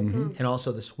cycle and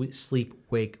also the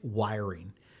sleep-wake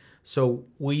wiring. So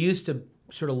we used to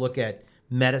sort of look at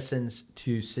medicines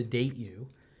to sedate you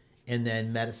and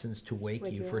then medicines to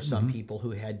wake you for some people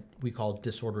who we call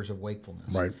disorders of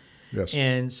wakefulness. Right, yes.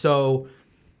 And so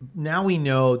now we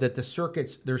know that there's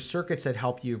circuits that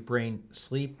help your brain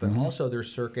sleep, but also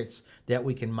there's circuits that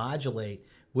we can modulate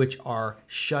which are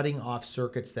shutting off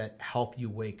circuits that help you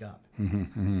wake up.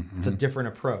 It's a different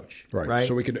approach, right?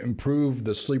 So we can improve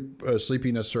the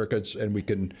sleepiness circuits, and we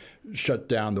can shut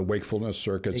down the wakefulness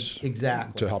circuits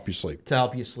exactly to help you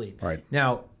sleep. Right.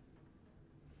 Now,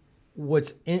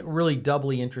 what's really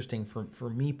doubly interesting for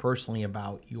me personally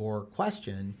about your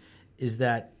question is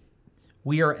that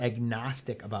we are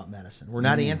agnostic about medicine. We're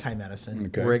not anti-medicine.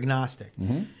 Okay. We're agnostic.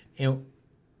 And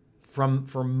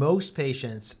for most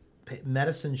patients,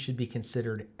 medicine should be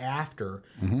considered after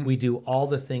we do all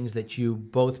the things that you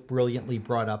both brilliantly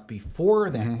brought up before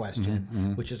that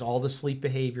question, which is all the sleep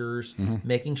behaviors,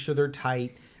 making sure they're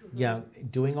tight,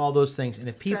 doing all those things. And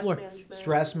if people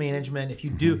stress management, if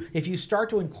you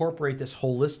start to incorporate this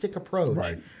holistic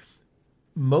approach,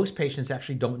 most patients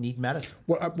actually don't need medicine.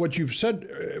 Well, what you've said,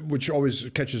 which always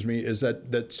catches me, is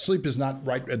that sleep is not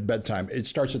right at bedtime. It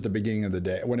starts at the beginning of the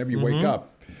day. Whenever you wake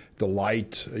up, the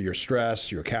light, your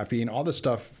stress, your caffeine, all this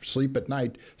stuff, sleep at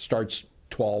night starts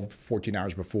 12, 14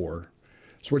 hours before,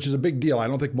 which is a big deal. I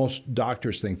don't think most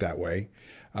doctors think that way,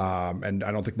 and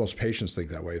I don't think most patients think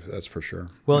that way. That's for sure.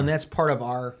 Well, and that's part of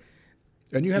our.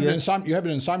 And you have an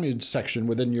insomnia section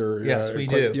within your. Yes, we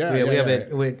do. We have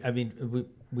it.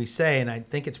 We say, and I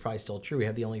think it's probably still true, we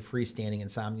have the only freestanding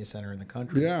insomnia center in the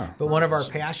country. Yeah. But one of our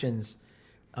passions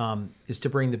is to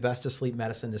bring the best of sleep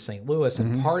medicine to St. Louis,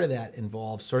 and part of that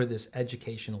involves sort of this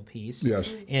educational piece. Yes.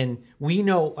 And we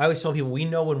know, I always tell people, we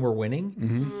know when we're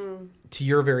winning. To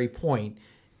your very point,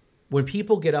 when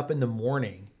people get up in the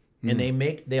morning and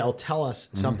they'll tell us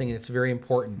something that's very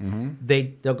important,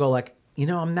 they'll go like,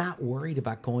 I'm not worried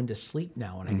about going to sleep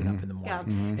now when I get up in the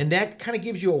morning. And that kind of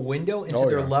gives you a window into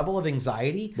their level of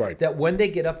anxiety that when they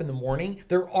get up in the morning,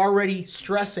 they're already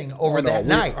stressing over that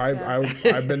night.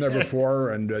 I've been there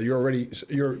before, and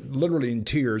you're literally in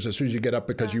tears as soon as you get up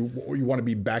because you want to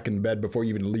be back in bed before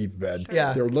you even leave bed.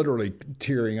 Yeah. They're literally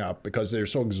tearing up because they're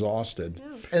so exhausted.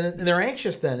 And they're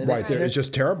anxious then. It's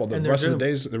just terrible. The rest of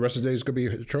the days could be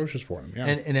atrocious for them. Yeah.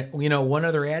 And one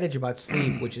other adage about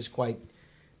sleep, which is quite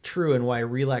true and why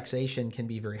relaxation can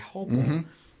be very helpful,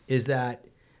 is that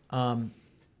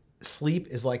sleep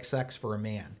is like sex for a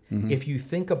man. If you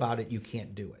think about it, you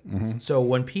can't do it. So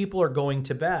when people are going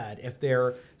to bed, if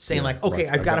they're saying I've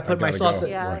got to put myself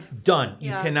done,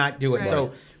 you cannot do it.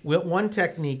 So one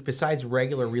technique besides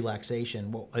regular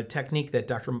relaxation, a technique that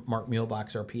Dr. Mark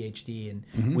Muehlbach's our PhD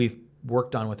and we've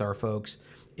worked on with our folks,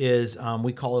 is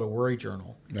we call it a worry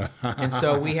journal. And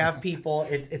so we have people,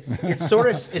 it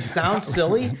sounds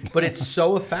silly, but it's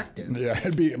so effective. Yeah,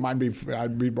 I'd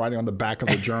be writing on the back of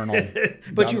the journal.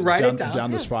 But you write it down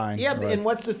the spine. Yeah, and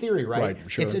what's the theory, right? Right,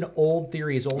 sure. It's an old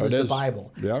theory, as old as the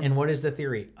Bible. Yeah. And what is the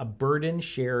theory? A burden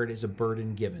shared is a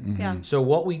burden given. Yeah. So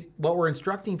what we're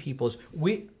instructing people is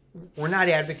we're not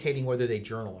advocating whether they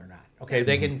journal or not. Okay,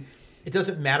 they can. It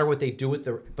doesn't matter what they do with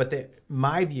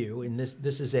my view, and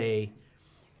this is a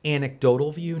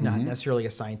anecdotal view, not necessarily a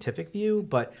scientific view,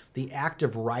 but the act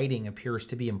of writing appears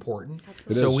to be important.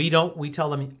 Absolutely. So we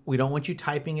tell them we don't want you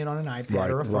typing it on an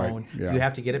iPad or a phone. You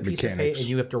have to get a piece of paper and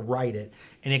you have to write it,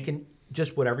 and it can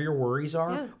just whatever your worries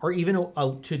are, or even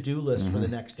a to-do list for the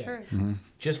next day. Sure.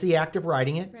 Just the act of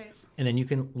writing it, and then you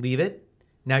can leave it.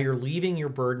 Now you're leaving your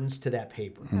burdens to that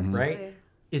paper, right?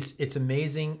 It's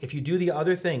amazing. If you do the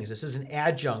other things, this is an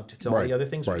adjunct to all the other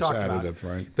things we talked about.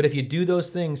 Right. But if you do those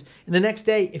things, and the next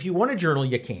day, if you want to journal,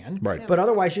 you can. Right. But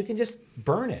otherwise, you can just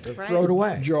burn it or throw it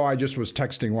away. Joe, I just was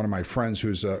texting one of my friends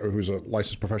who's a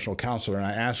licensed professional counselor, and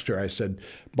I asked her, I said,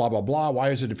 blah, blah, blah, why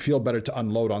does it feel better to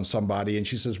unload on somebody? And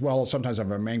she says, well, sometimes if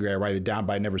I'm angry, I write it down,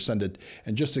 but I never send it.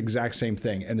 And just the exact same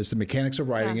thing. And it's the mechanics of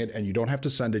writing it, and you don't have to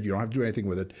send it, you don't have to do anything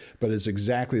with it, but it's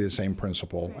exactly the same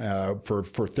principle for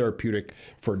therapeutic,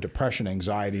 for depression,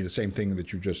 anxiety, the same thing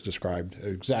that you just described,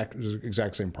 exact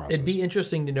same process. It'd be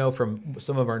interesting to know from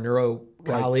some of our neuro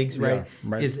colleagues, right?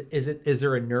 Is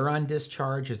there a neuron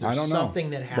discharge? Is there something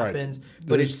that happens?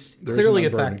 But it's clearly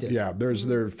effective. Yeah, there's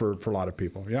there for a lot of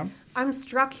people. Yeah. I'm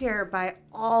struck here by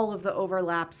all of the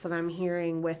overlaps that I'm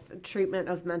hearing with treatment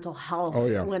of mental health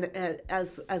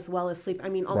as well as sleep. I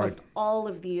mean, almost all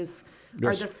of these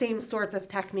are the same sorts of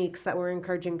techniques that we're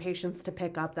encouraging patients to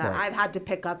pick up that I've had to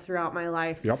pick up throughout my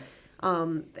life. Yep.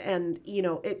 And,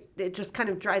 it just kind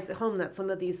of drives it home that some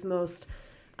of these most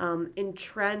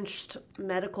entrenched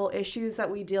medical issues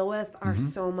that we deal with are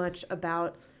so much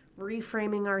about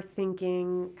reframing our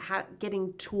thinking,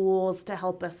 getting tools to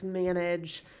help us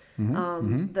manage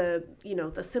the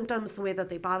symptoms, the way that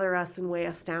they bother us and weigh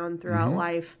us down throughout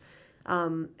life.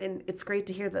 And it's great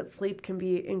to hear that sleep can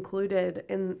be included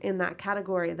in that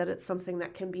category, that it's something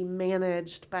that can be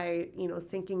managed by,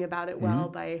 thinking about it well,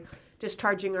 by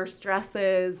discharging our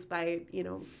stresses, by,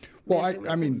 Well, mentioned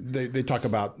I these mean, things. they talk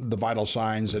about the vital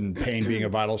signs and pain being a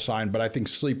vital sign, but I think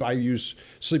sleep, I use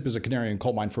sleep as a canary in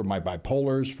coal mine for my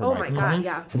bipolars, for Oh my my God,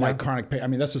 yeah. for my chronic pain. I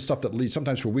mean, that's the stuff that leads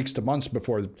sometimes for weeks to months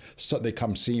before they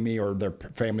come see me or their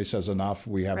family says enough.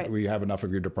 We have Right. we have enough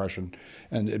of your depression,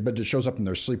 but it shows up in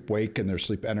their sleep wake and their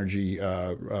sleep energy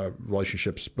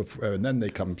relationships, and then they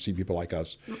come see people like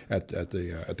us at the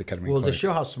ketamine Well, to clinic.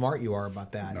 show how smart you are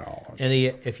about that. No. And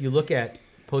if you look at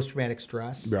post-traumatic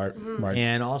stress, Right, right.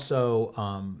 and also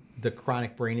the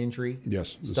chronic brain injury,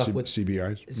 Yes, the stuff with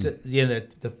CBIs. so,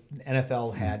 the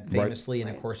NFL had famously, and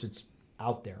of course it's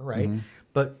out there, right?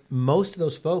 But most of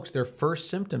those folks, their first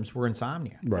symptoms were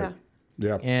insomnia, Right.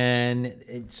 Yeah.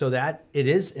 and so that it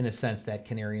is in a sense that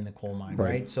canary in the coal mine,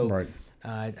 right? So right.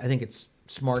 I think it's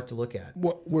smart to look at.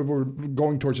 What we're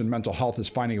going towards in mental health is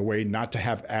finding a way not to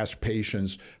have asked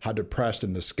patients how depressed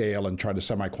in the scale and try to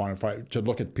semi-quantify, to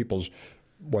look at people's,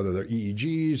 whether they're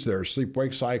EEGs, their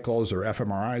sleep-wake cycles, their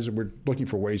fMRIs, and we're looking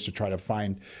for ways to try to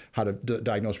find how to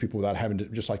diagnose people without having to,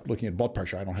 just like looking at blood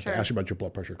pressure. I don't have to ask you about your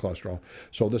blood pressure, cholesterol.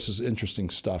 So this is interesting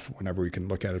stuff whenever we can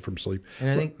look at it from sleep. And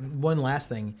I think one last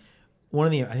thing, I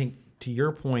think to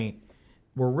your point,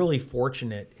 we're really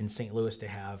fortunate in St. Louis to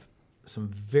have some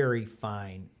very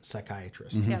fine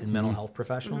psychiatrists and mental health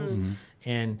professionals.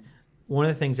 And one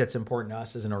of the things that's important to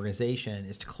us as an organization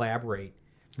is to collaborate.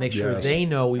 Make sure they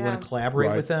know we want to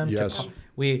collaborate with them. Yes.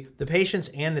 The patients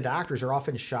and the doctors are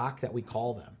often shocked that we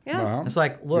call them. Yeah. Uh-huh. It's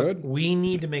like, look, Good. we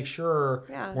need to make sure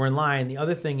we're in line. The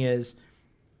other thing is,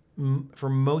 for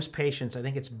most patients, I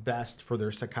think it's best for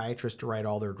their psychiatrist to write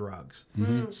all their drugs.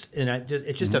 And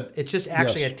it's just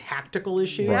actually a tactical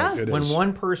issue. Right, it When is.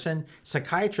 one person,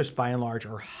 psychiatrists by and large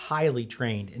are highly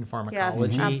trained in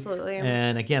pharmacology. absolutely.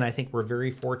 And again, I think we're very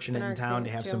fortunate In our in town to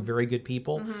experience, have too. some very good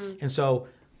people. And so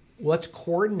let's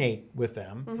coordinate with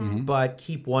them, but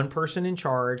keep one person in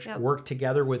charge, work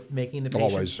together with making the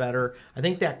patients Always. better. I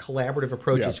think that collaborative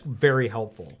approach Yeah. is very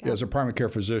helpful. Yeah, as a primary care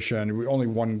physician, we only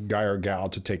one guy or gal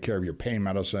to take care of your pain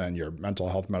medicine, your mental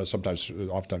health medicine.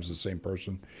 Oftentimes the same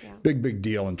person. Big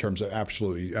deal in terms of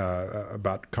absolutely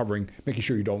about covering, making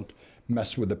sure you don't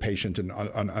mess with the patient in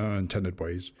unintended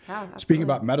ways. Yeah, Speaking absolutely.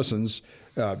 about medicines,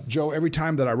 Joe, every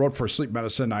time that I wrote for sleep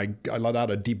medicine, I let out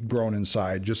a deep groan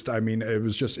inside. It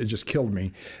just killed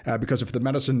me because if the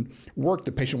medicine worked,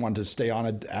 the patient wanted to stay on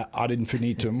it ad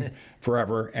infinitum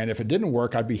forever, and if it didn't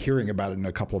work, I'd be hearing about it in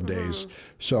a couple of days.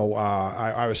 So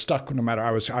I was stuck. No matter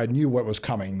I knew what was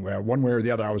coming. One way or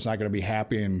the other, I was not going to be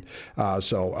happy. And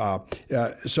so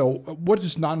what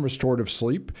is non-restorative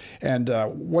sleep, and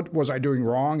what was I doing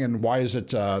wrong, and why is it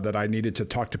that I needed to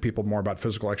talk to people more about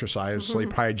physical exercise,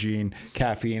 sleep hygiene,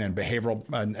 caffeine, and behavioral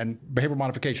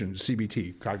modification,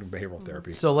 CBT, cognitive behavioral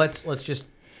therapy. So let's just,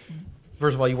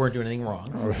 first of all, you weren't doing anything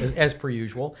wrong, as per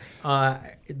usual.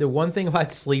 The one thing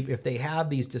about sleep, if they have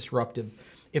these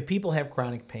if people have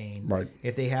chronic pain, Right.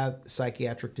 if they have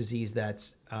psychiatric disease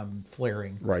that's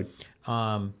flaring, Right.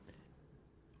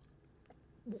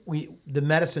 The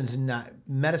medicine's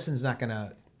not going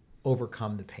to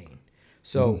overcome the pain.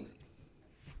 So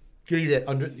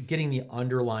getting the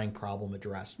underlying problem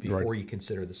addressed before you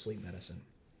consider the sleep medicine.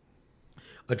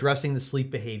 Addressing the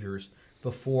sleep behaviors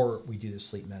before we do the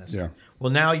sleep medicine. Yeah.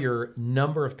 Well, now your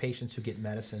number of patients who get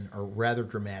medicine are rather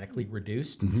dramatically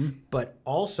reduced, but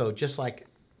also just like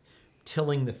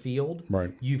tilling the field,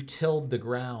 Right. you've tilled the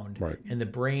ground, Right. and the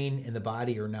brain and the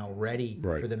body are now ready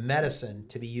Right. for the medicine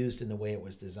to be used in the way it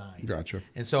was designed. Gotcha.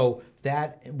 And so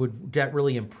that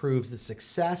really improves the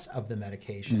success of the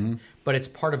medication, but it's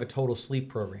part of a total sleep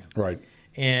program. Right.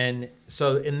 And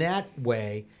so in that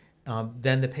way,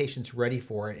 then the patient's ready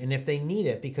for it. And if they need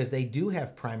it because they do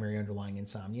have primary underlying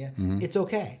insomnia, it's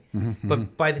okay.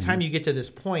 But by the time you get to this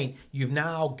point, you've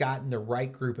now gotten the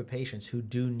right group of patients who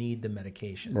do need the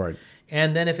medication. Right.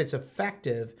 And then if it's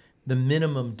effective, the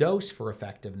minimum dose for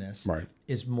effectiveness Right.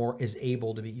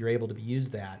 you're able to use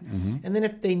that. And then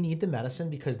if they need the medicine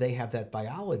because they have that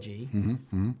biology,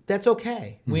 that's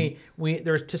okay.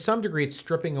 There's, to some degree, it's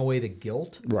stripping away the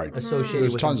guilt Right. associated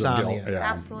There's with tons insomnia. of guilt.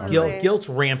 Yeah. Absolutely. Guilt's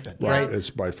rampant, right? It's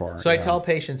by far. So I tell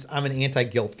patients I'm an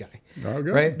anti-guilt guy, Okay.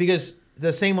 right? Because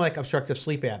the same like obstructive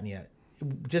sleep apnea,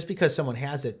 just because someone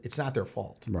has it, it's not their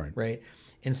fault, Right. Right?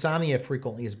 Insomnia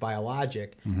frequently is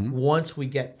biologic. Once we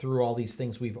get through all these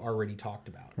things we've already talked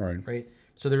about, Right.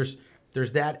 So there's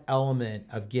that element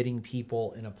of getting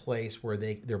people in a place where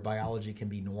their biology can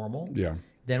be normal. Yeah.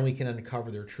 then we can uncover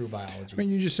their true biology. I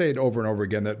mean, you just say it over and over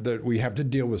again that we have to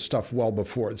deal with stuff well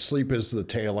before. Sleep is the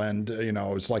tail end,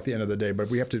 it's like the end of the day, but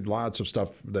we have to lots of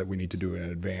stuff that we need to do in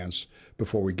advance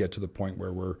before we get to the point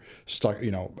where we're stuck.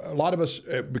 A lot of us,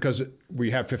 because we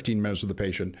have 15 minutes with the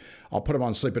patient, I'll put them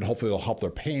on sleep and hopefully it'll help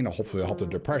their pain, or hopefully it'll help their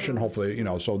depression, hopefully,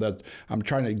 so that I'm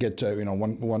trying to get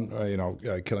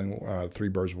to, killing three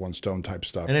birds with one stone type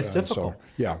stuff. And it's difficult.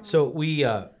 So we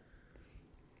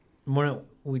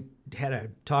had a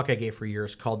talk I gave for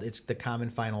years called "It's the Common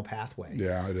Final Pathway."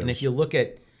 Yeah, it is. And if you look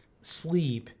at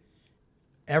sleep,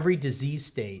 every disease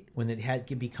state, when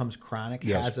it becomes chronic,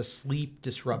 has a sleep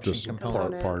disruption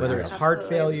component. Whether it's heart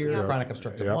failure, chronic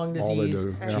obstructive lung disease,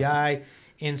 GI,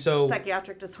 and so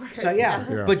psychiatric disorders.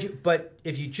 So but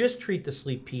if you just treat the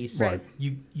sleep piece,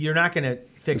 you're not going to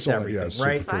fix everything,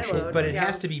 right? But it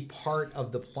has to be part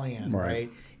of the plan, right?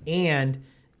 And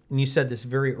you said this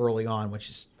very early on, which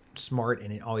is smart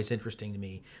and always interesting to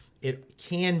me. It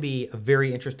can be a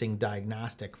very interesting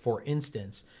diagnostic. For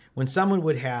instance, when someone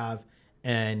would have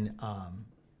an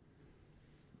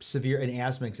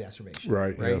asthma exacerbation,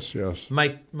 right? Yes.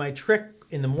 My trick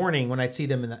in the morning when I'd see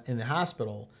them in the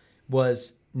hospital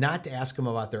was not to ask them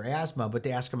about their asthma, but to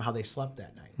ask them how they slept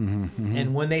that night.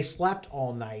 And when they slept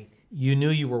all night, you knew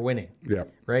you were winning.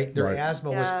 Right? Their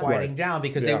asthma was quieting down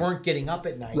because they weren't getting up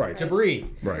at night to breathe.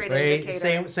 Right.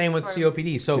 Same with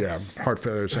COPD. So heart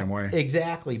failure, same way.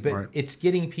 Exactly. But it's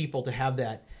getting people to have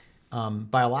that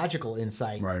biological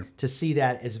insight to see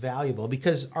that as valuable,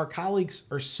 because our colleagues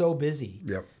are so busy.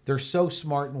 They're so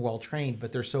smart and well trained,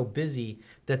 but they're so busy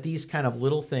that these kind of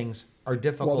little things are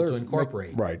difficult to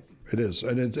incorporate. It is,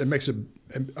 and it makes it.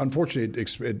 Unfortunately,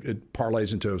 it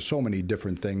parlays into so many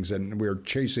different things, and we're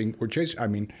chasing. I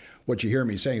mean, what you hear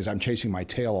me saying is I'm chasing my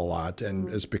tail a lot, and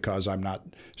it's because I'm not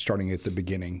starting at the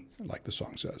beginning, like the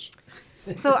song says.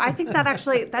 So I think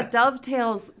that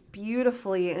dovetails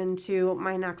beautifully into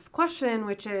my next question,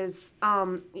 which is,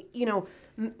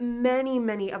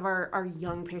 many of our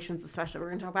young patients, especially, we're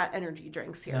going to talk about energy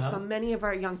drinks here. So many of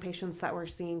our young patients that we're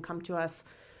seeing come to us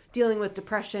dealing with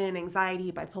depression,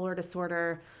 anxiety, bipolar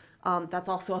disorder, that's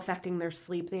also affecting their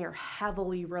sleep. They are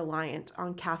heavily reliant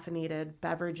on caffeinated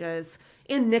beverages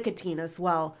and nicotine as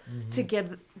well to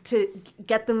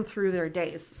get them through their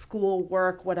days, school,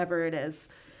 work, whatever it is.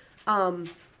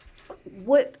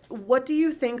 What do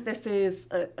you think this is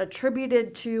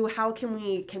attributed to? How can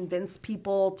we convince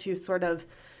people to sort of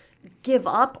give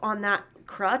up on that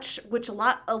crutch, which a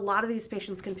lot of these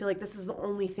patients can feel like this is the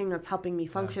only thing that's helping me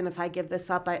function. If I give this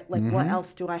up, what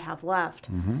else do I have left?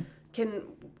 Can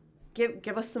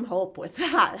give us some hope with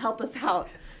that. Help us out.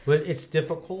 But it's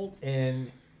difficult, and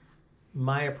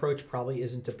my approach probably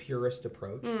isn't a purist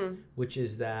approach, which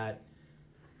is that.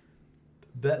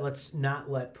 But let's not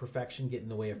let perfection get in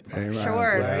the way of perfection.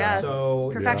 Sure, yes.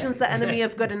 So, perfection's the enemy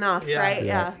of good enough, right?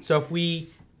 Yeah. So if we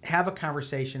have a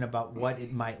conversation about what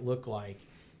it might look like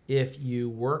if you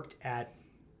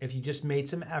just made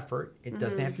some effort, it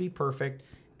doesn't have to be perfect,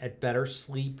 at better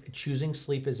sleep, choosing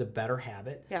sleep is a better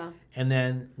habit. And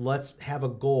then let's have a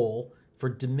goal for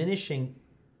diminishing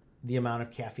the amount of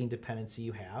caffeine dependency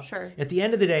you have. At the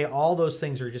end of the day, all those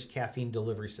things are just caffeine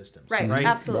delivery systems. Right?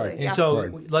 Absolutely. And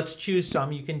so let's choose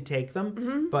some. You can take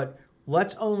them, but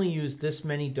let's only use this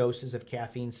many doses of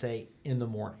caffeine, say, in the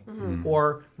morning.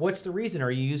 Or what's the reason? Are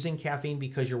you using caffeine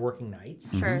because you're working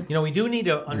nights? We do need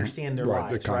to understand their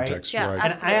lives, the context, right?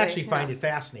 And I actually find it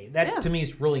fascinating. That, to me,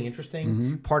 is really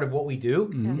interesting. Part of what we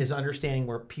do is understanding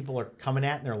where people are coming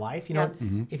at in their life.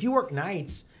 If you work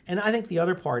nights, and I think the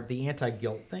other part, the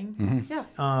anti-guilt thing,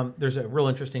 there's a real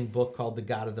interesting book called The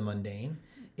God of the Mundane,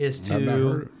 is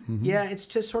to, it's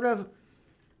to sort of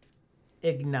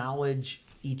acknowledge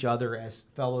each other as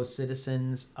fellow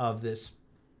citizens of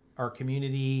our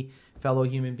community, fellow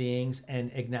human beings,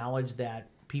 and acknowledge that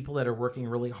people that are working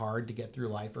really hard to get through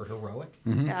life are heroic.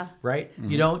 Right?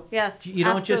 You don't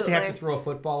just have to throw a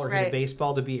football or hit a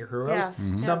baseball to be a hero.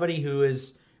 Somebody who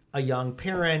is a young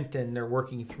parent and they're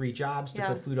working 3 jobs to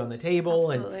put food on the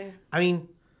table. And I mean,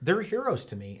 they're heroes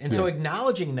to me. And so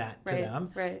acknowledging that to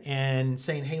them and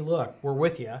saying, hey, look, we're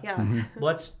with you.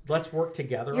 Let's work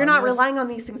together. You're not relying on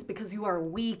these things because you are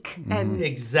weak and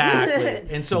exactly.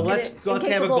 And so let's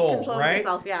have a goal, right?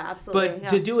 Yourself. Yeah, absolutely. But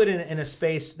to do it in a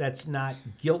space that's not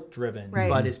guilt driven,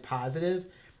 but is positive,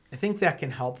 I think that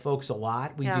can help folks a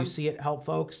lot. We do see it help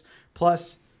folks.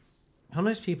 Plus,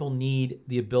 sometimes people need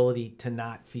the ability to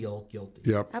not feel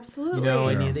guilty.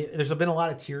 Absolutely. There's been a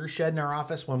lot of tears shed in our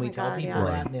office when we tell people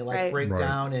that, and they break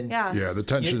down. And the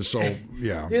tension is so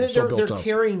they're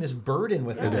carrying this burden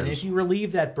with them. And if you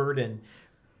relieve that burden,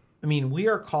 I mean, we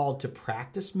are called to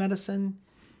practice medicine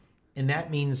And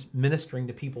that means ministering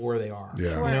to people where they are. Yeah.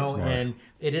 You know, Right. and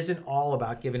it isn't all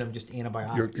about giving them just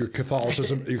antibiotics. Your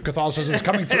Catholicism is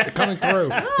coming through.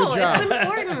 No, Good job. it's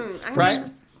important. I mean,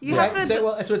 Right? You Right? have to.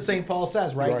 Well, that's what St. Paul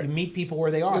says, right? Right. You meet people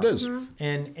where they are. It is.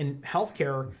 And in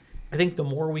healthcare, I think the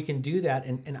more we can do that,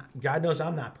 and God knows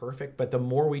I'm not perfect, but the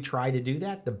more we try to do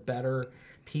that, the better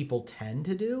people tend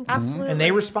to do. Absolutely. And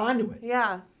they respond to it.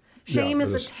 Yeah. Shame Yeah, is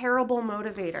it a is. terrible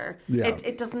motivator. Yeah.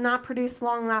 It does not produce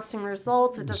long-lasting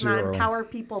results. It does not Zero. empower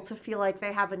people to feel like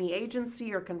they have any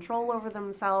agency or control over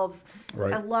themselves.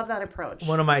 Right. I love that approach.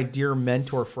 One of my dear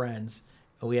mentor friends,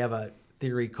 we have a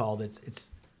theory called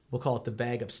we'll call it the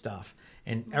bag of stuff.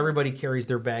 And everybody carries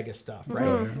their bag of stuff, right?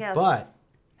 Mhm, yes. But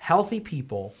healthy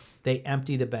people, they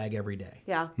empty the bag every day,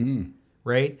 Yeah.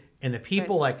 right? And the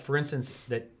people, Right. like, for instance,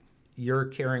 that you're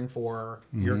caring for,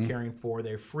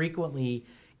 they frequently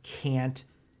can't,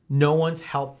 no one's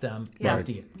helped them Yeah.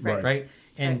 empty it, Right. right?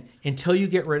 And Right. until you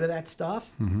get rid of that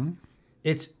stuff,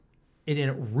 it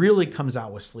really comes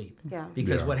out with sleep. Yeah.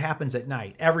 Because Yeah. what happens at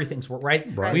night, everything's right.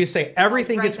 Right. We used to say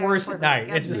everything right gets there worse for at them. night.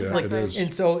 Yeah. It's just Yeah, like, it is.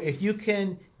 and so if you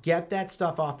can get that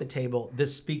stuff off the table,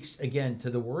 this speaks again to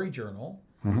the worry journal.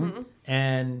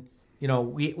 And you know,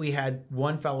 we had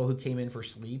one fellow who came in for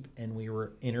sleep, and we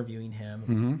were interviewing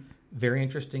him. Very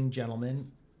interesting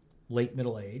gentleman, late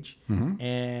middle age,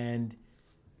 and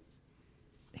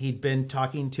he'd been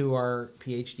talking to our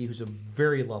PhD, who's a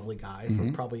very lovely guy,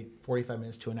 for probably 45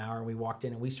 minutes to an hour. And we walked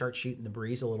in and we start shooting the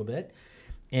breeze a little bit.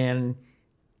 And,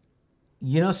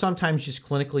 you know, sometimes just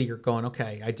clinically you're going,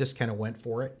 okay, I just kind of went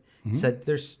for it. Said,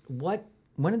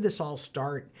 when did this all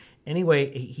start?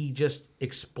 Anyway, he just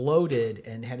exploded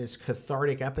and had his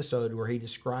cathartic episode where he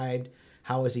described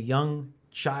how as a young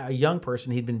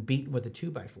person, he'd been beaten with a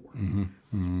 2x4.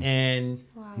 And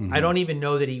I don't even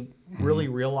know that he really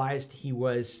realized he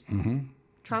was, but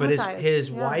Traumatized. his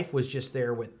Yeah. wife was just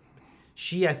there with,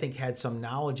 she, I think, had some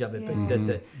knowledge of it,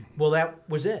 Yeah. but that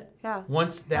was it. Yeah.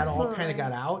 Once that all kind Absolutely. of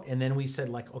got out, and then we said,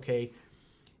 like, okay,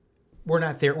 we're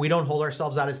not there. We don't hold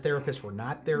ourselves out as therapists. We're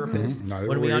not therapists. Neither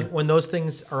When are we. when those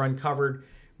things are uncovered,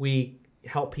 we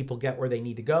help people get where they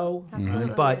need to go.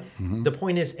 Absolutely. But the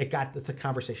point is, it got the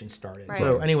conversation started. Right.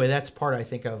 So anyway, that's part, I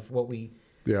think, of what we.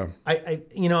 Yeah. I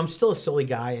I'm still a silly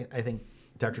guy. I think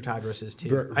Dr. Tadros is too.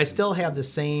 Very- I still have the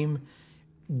same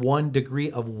 1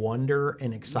 degree of wonder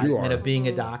and excitement are. of being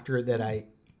a doctor that I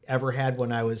ever had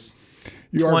when I was.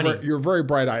 You 20. are. You're very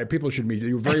bright-eyed. People should meet you.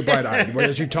 You're very bright-eyed.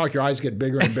 As you talk, your eyes get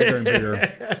bigger and bigger and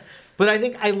bigger. But I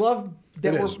think I love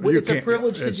that It is. it's a can't-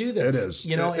 privilege to do this. It is.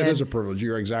 You know, it is a privilege.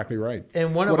 You're exactly right.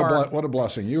 And one what of a our- what a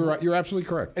blessing. You're absolutely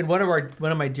correct. And one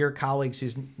of my dear colleagues,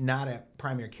 who's not a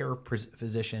primary care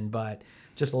physician, but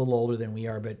just a little older than we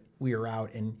are, but we are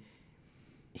out, and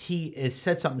he has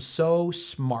said something so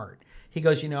smart. He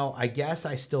goes, I guess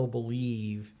I still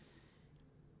believe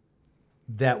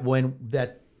that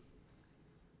that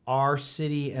our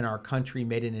city and our country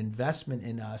made an investment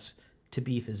in us to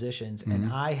be physicians,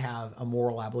 and I have a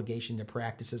moral obligation to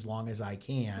practice as long as I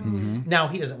can. Now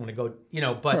he doesn't want to go,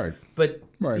 Right. but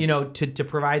Right. to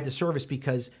provide the service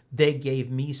because they gave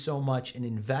me so much in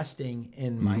investing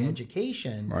in my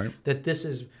education Right. that this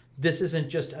isn't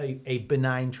just a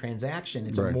benign transaction;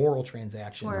 it's a Right. moral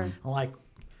transaction. Sure. I'm like,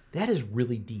 that is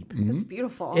really deep. It's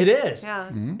beautiful. It is. Yeah.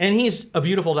 And he's a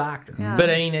beautiful doctor. Yeah. But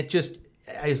I mean,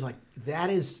 I was like, that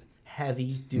is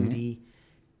heavy duty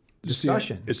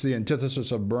discussion. It's the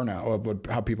antithesis of burnout,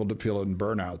 of how people feel in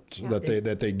burnout,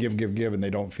 that they give, and they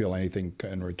don't feel anything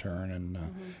in return, and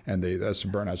that's a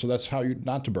burnout. So that's how you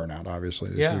not to burn out. Obviously,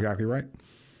 that's Yeah. exactly right.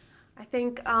 I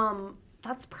think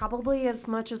that's probably as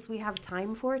much as we have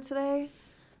time for today.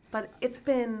 But it's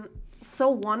been so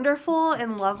wonderful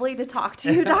and lovely to talk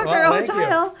to you, Dr. Well, thank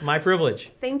Ojile. you. My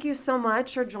privilege. Thank you so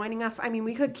much for joining us. I mean,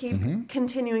 we could keep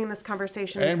continuing this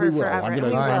conversation And for we will. forever. I'm and gonna.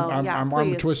 we will. I'm Yeah, arm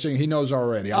please. twisting. He knows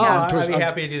already. I'd be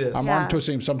happy to do this. I'm Yeah. arm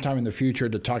twisting sometime in the future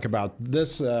to talk about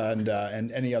this and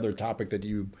any other topic that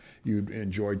you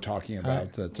enjoyed talking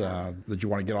about that you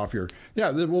want to get off your. Yeah,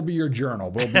 that will be your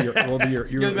journal. Will be your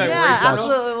You'll be my Yeah, thoughts-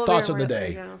 absolutely. We'll be thoughts your of the work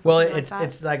day. journal, Well, something like it's that.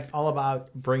 it's like all about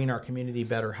bringing our community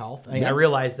better health. I Yeah.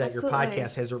 realize that your Absolutely.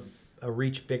 podcast has a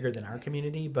reach bigger than our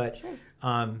community, but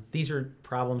these are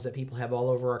problems that people have all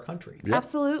over our country. Yep.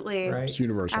 Absolutely. Right. It's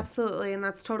universal. Absolutely, and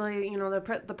that's totally,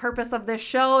 the purpose of this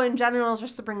show in general is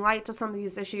just to bring light to some of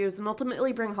these issues and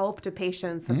ultimately bring hope to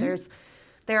patients. That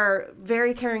there are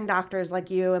very caring doctors like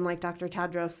you and like Dr.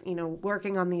 Tadros,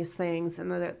 working on these things,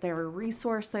 and that there are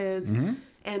resources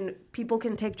and people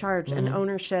can take charge and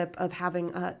ownership of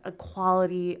having a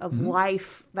quality of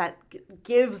life that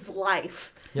gives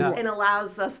life and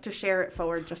allows us to share it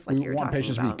forward, just like you're talking about. We want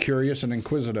patients to be curious and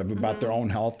inquisitive about their own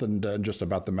health and just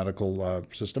about the medical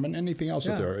system and anything else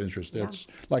that they're interested in. It's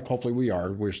like hopefully we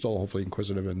are. We're still hopefully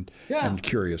inquisitive and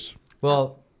curious.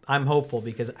 Well, I'm hopeful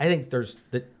because I think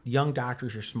the young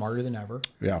doctors are smarter than ever.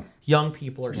 Yeah. Young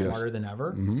people are smarter than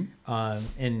ever.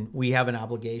 And we have an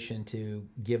obligation to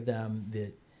give them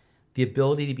the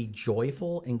ability to be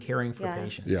joyful and caring for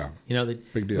patients. Yeah. You know,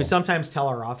 big deal. We sometimes tell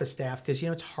our office staff, because, you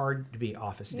know, it's hard to be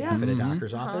office staff at a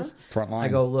doctor's office. Front line. I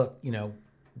go, look, you know,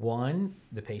 one,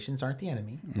 the patients aren't the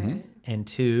enemy. And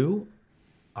two,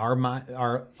 our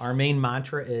main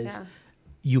mantra is,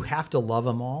 you have to love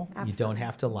them all. Absolutely. You don't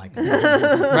have to like them,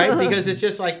 right? Because it's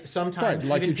just like sometimes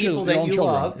like even people that you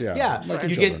love, like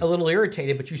you get a little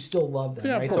irritated, but you still love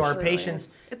them, right? So our patients,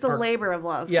 it's a labor of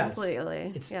love,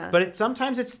 completely. But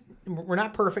sometimes we're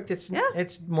not perfect.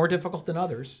 It's more difficult than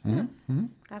others. Absolutely,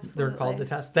 they're called to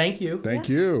test. Thank you. Thank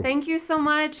you. Thank you so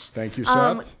much. Thank you,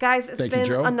 Seth. Guys, it's Thank been you,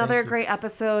 Joe. another great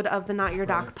episode of the Not Your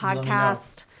Doc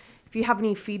podcast. If you have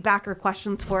any feedback or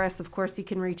questions for us, of course, you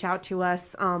can reach out to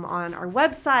us on our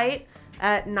website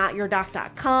at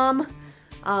notyourdoc.com.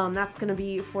 That's going to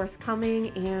be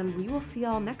forthcoming, and we will see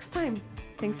y'all next time.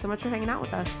 Thanks so much for hanging out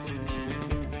with us.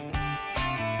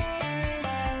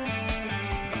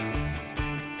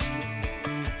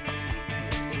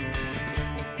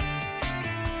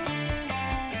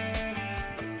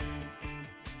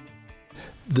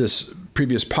 This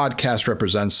previous podcast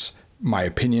represents my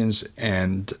opinions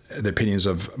and the opinions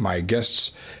of my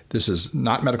guests. This is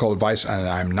not medical advice, and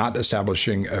I'm not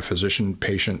establishing a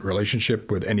physician-patient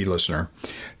relationship with any listener.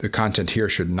 The content here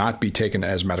should not be taken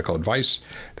as medical advice.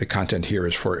 The content here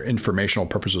is for informational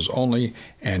purposes only,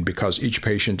 and because each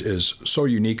patient is so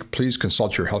unique, please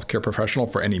consult your healthcare professional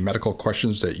for any medical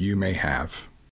questions that you may have.